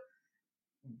talent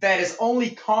that is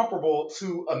only comparable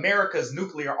to America's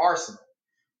nuclear arsenal.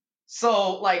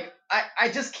 So, like, I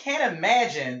just can't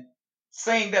imagine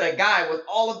saying that a guy with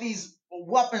all of these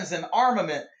weapons and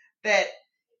armament that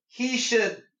he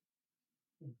should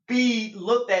be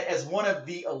looked at as one of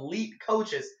the elite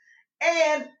coaches.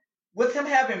 And with him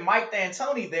having Mike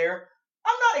D'Antoni there,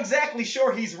 I'm not exactly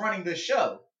sure he's running this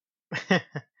show.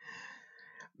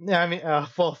 Yeah, I mean,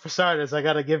 well, for starters, I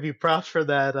got to give you props for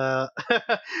that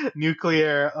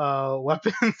nuclear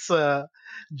weapons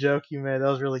joke you made. That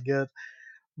was really good.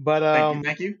 But Thank you,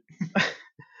 thank you.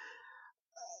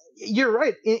 you're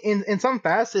right. In some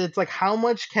facets, like how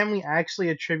much can we actually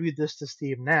attribute this to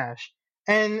Steve Nash?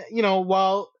 And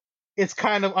while it's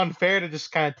kind of unfair to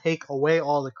just kind of take away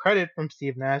all the credit from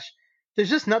Steve Nash, there's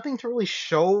just nothing to really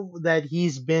show that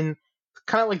he's been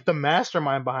kind of like the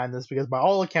mastermind behind this. Because by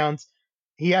all accounts,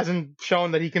 he hasn't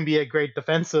shown that he can be a great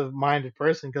defensive minded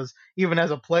person. Because even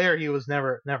as a player, he was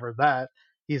never that.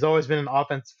 He's always been an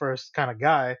offense first kind of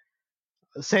guy.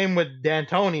 Same with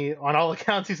D'Antoni. On all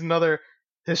accounts, he's another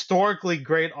historically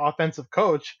great offensive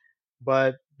coach,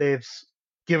 but they've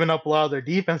given up a lot of their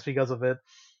defense because of it.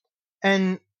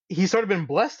 And he's sort of been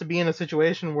blessed to be in a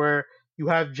situation where you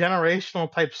have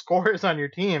generational type scorers on your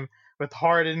team with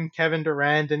Harden, Kevin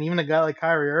Durant, and even a guy like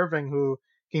Kyrie Irving who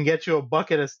can get you a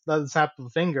bucket at the snap of a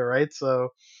finger, right? So,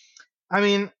 I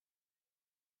mean,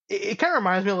 it kind of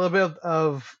reminds me a little bit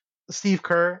of Steve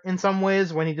Kerr in some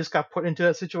ways when he just got put into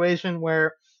a situation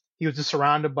where he was just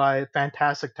surrounded by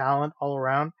fantastic talent all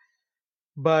around.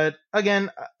 But again,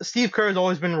 Steve Kerr has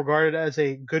always been regarded as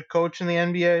a good coach in the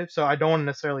NBA, so I don't want to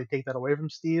necessarily take that away from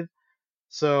Steve.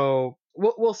 So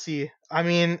we'll see. I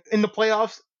mean, in the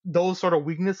playoffs, those sort of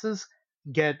weaknesses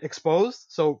get exposed.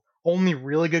 So only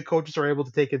really good coaches are able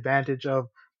to take advantage of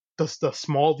the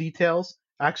small details,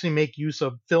 actually make use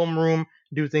of film room,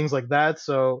 do things like that.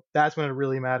 So that's when it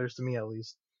really matters to me, at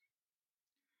least.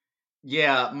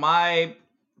 Yeah, my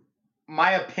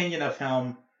opinion of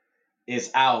him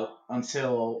is out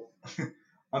until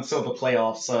until the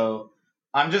playoffs. So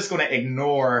I'm just going to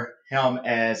ignore him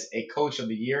as a coach of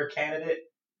the year candidate.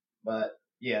 But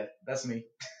yeah, that's me.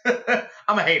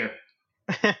 I'm a hater.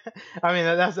 I mean,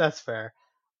 that's fair.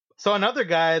 So another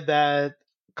guy that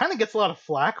kind of gets a lot of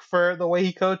flack for the way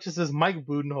he coaches is Mike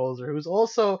Budenholzer, who's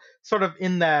also sort of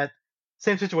in that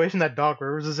same situation that Doc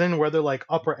Rivers is in, where they're like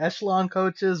upper echelon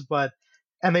coaches,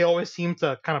 and they always seem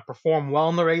to kind of perform well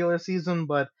in the regular season,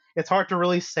 but it's hard to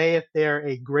really say if they're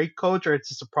a great coach or it's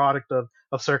just a product of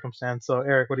circumstance. So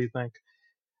Eric, what do you think?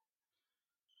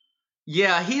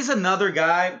 Yeah, he's another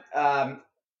guy.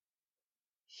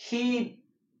 He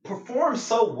performed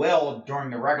so well during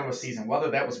the regular season,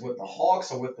 whether that was with the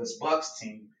Hawks or with this Bucks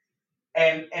team,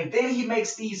 and then he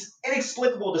makes these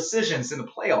inexplicable decisions in the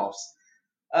playoffs,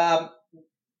 um,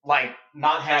 like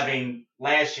not having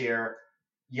last year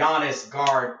Giannis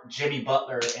guard Jimmy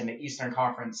Butler in the Eastern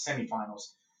Conference semifinals.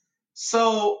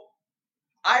 So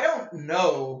I don't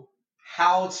know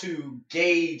how to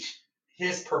gauge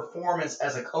his performance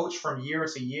as a coach from year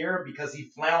to year because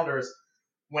he flounders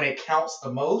when it counts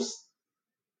the most.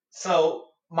 So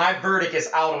my verdict is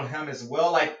out on him as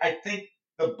well. Like I think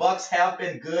the Bucks have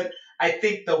been good. I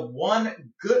think the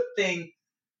one good thing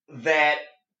that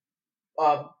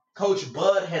Coach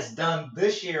Bud has done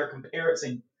this year compared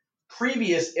to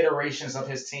previous iterations of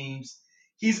his teams,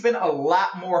 he's been a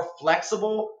lot more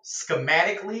flexible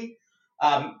schematically,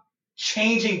 um,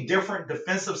 changing different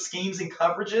defensive schemes and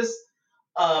coverages,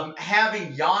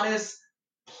 having Giannis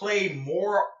play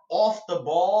more off the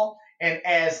ball and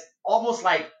as almost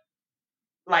like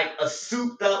a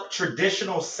souped up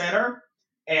traditional center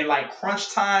and like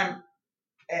crunch time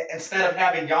instead of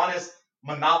having Giannis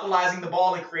monopolizing the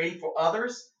ball and creating for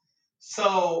others.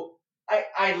 So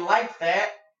I like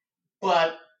that,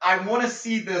 but I want to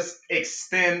see this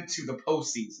extend to the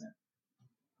postseason.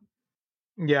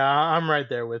 Yeah, I'm right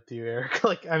there with you, Eric.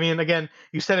 Like, I mean, again,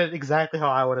 you said it exactly how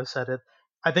I would have said it.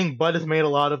 I think Bud has made a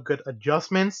lot of good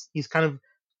adjustments. He's kind of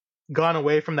gone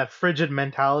away from that frigid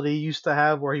mentality he used to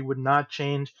have where he would not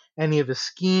change any of his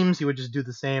schemes. He would just do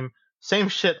the same same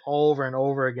shit all over and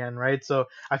over again, right? So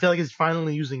I feel like he's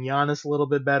finally using Giannis a little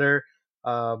bit better.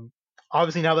 Um,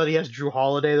 Obviously, now that he has Drew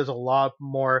Holiday, there's a lot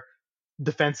more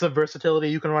defensive versatility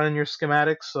you can run in your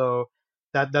schematics. So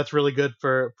that's really good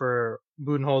for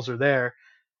Budenholzer there.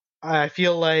 I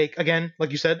feel like, again,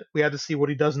 like you said, we had to see what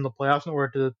he does in the playoffs in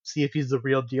order to see if he's the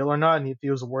real deal or not, and if he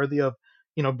was worthy of,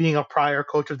 being a prior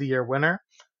Coach of the Year winner.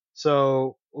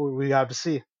 So we have to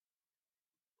see.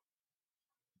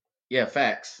 Yeah,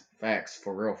 facts,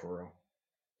 for real.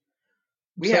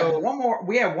 We So- have one more.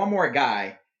 We have one more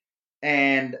guy,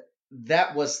 and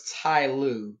that was Ty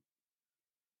Lue.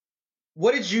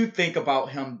 What did you think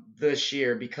about him this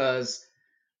year? Because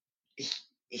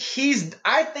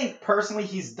I think personally,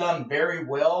 he's done very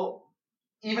well.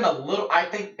 Even a little, I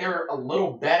think they're a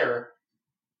little better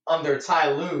under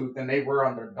Ty Lue than they were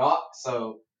under Doc.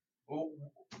 So,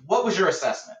 what was your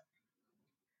assessment?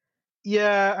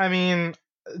 Yeah, I mean,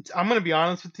 I'm gonna be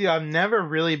honest with you. I've never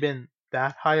really been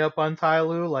that high up on Ty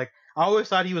Lue. Like, I always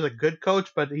thought he was a good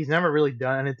coach, but he's never really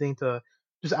done anything to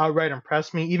just outright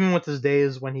impress me. Even with his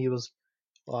days when he was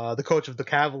the coach of the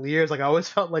Cavaliers, like I always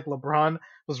felt like LeBron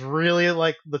was really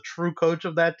like the true coach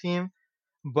of that team.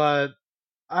 But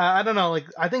I don't know. Like,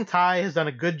 I think Ty has done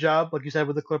a good job, like you said,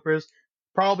 with the Clippers.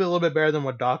 Probably a little bit better than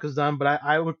what Doc has done, but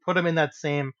I would put him in that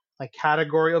same like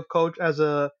category of coach as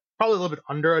a probably a little bit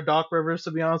under a Doc Rivers,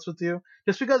 to be honest with you,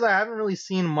 just because I haven't really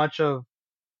seen much of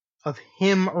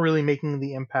him really making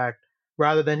the impact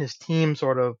rather than his team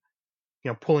sort of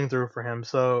pulling through for him.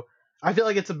 So I feel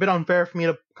like it's a bit unfair for me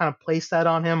to kind of place that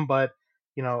on him, but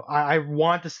I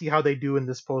want to see how they do in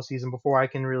this postseason before I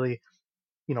can really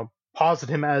posit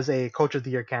him as a Coach of the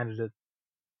Year candidate.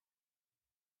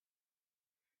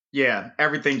 Yeah,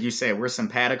 everything you said. We're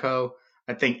simpatico.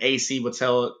 I think AC would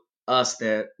tell us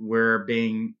that we're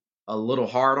being a little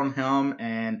hard on him,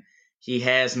 and he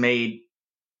has made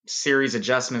series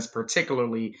adjustments,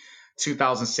 particularly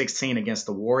 2016 against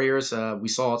the Warriors. We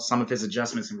saw some of his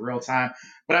adjustments in real time,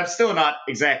 but I'm still not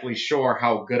exactly sure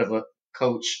how good of a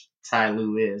coach Ty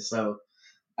Lue is. So,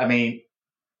 I mean,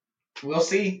 we'll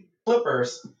see.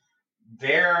 Clippers,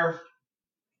 they're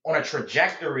on a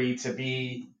trajectory to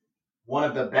be one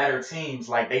of the better teams.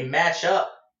 Like, they match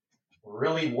up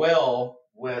really well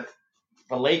with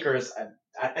the Lakers.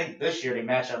 I think this year they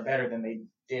match up better than they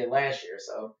did last year.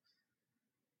 So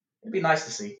it'd be nice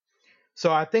to see.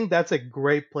 So I think that's a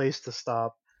great place to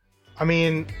stop. I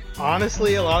mean,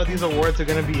 honestly, a lot of these awards are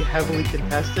going to be heavily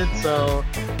contested. So,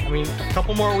 I mean, a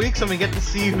couple more weeks and we get to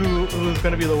see who's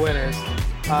going to be the winners.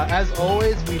 As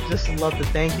always, we just love to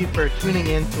thank you for tuning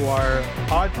in to our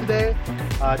pod today.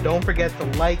 Don't forget to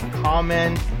like,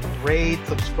 comment, rate,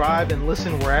 subscribe, and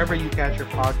listen wherever you catch your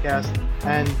podcast.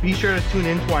 And be sure to tune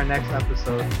in to our next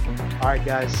episode. All right,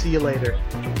 guys. See you later.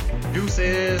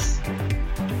 Deuces.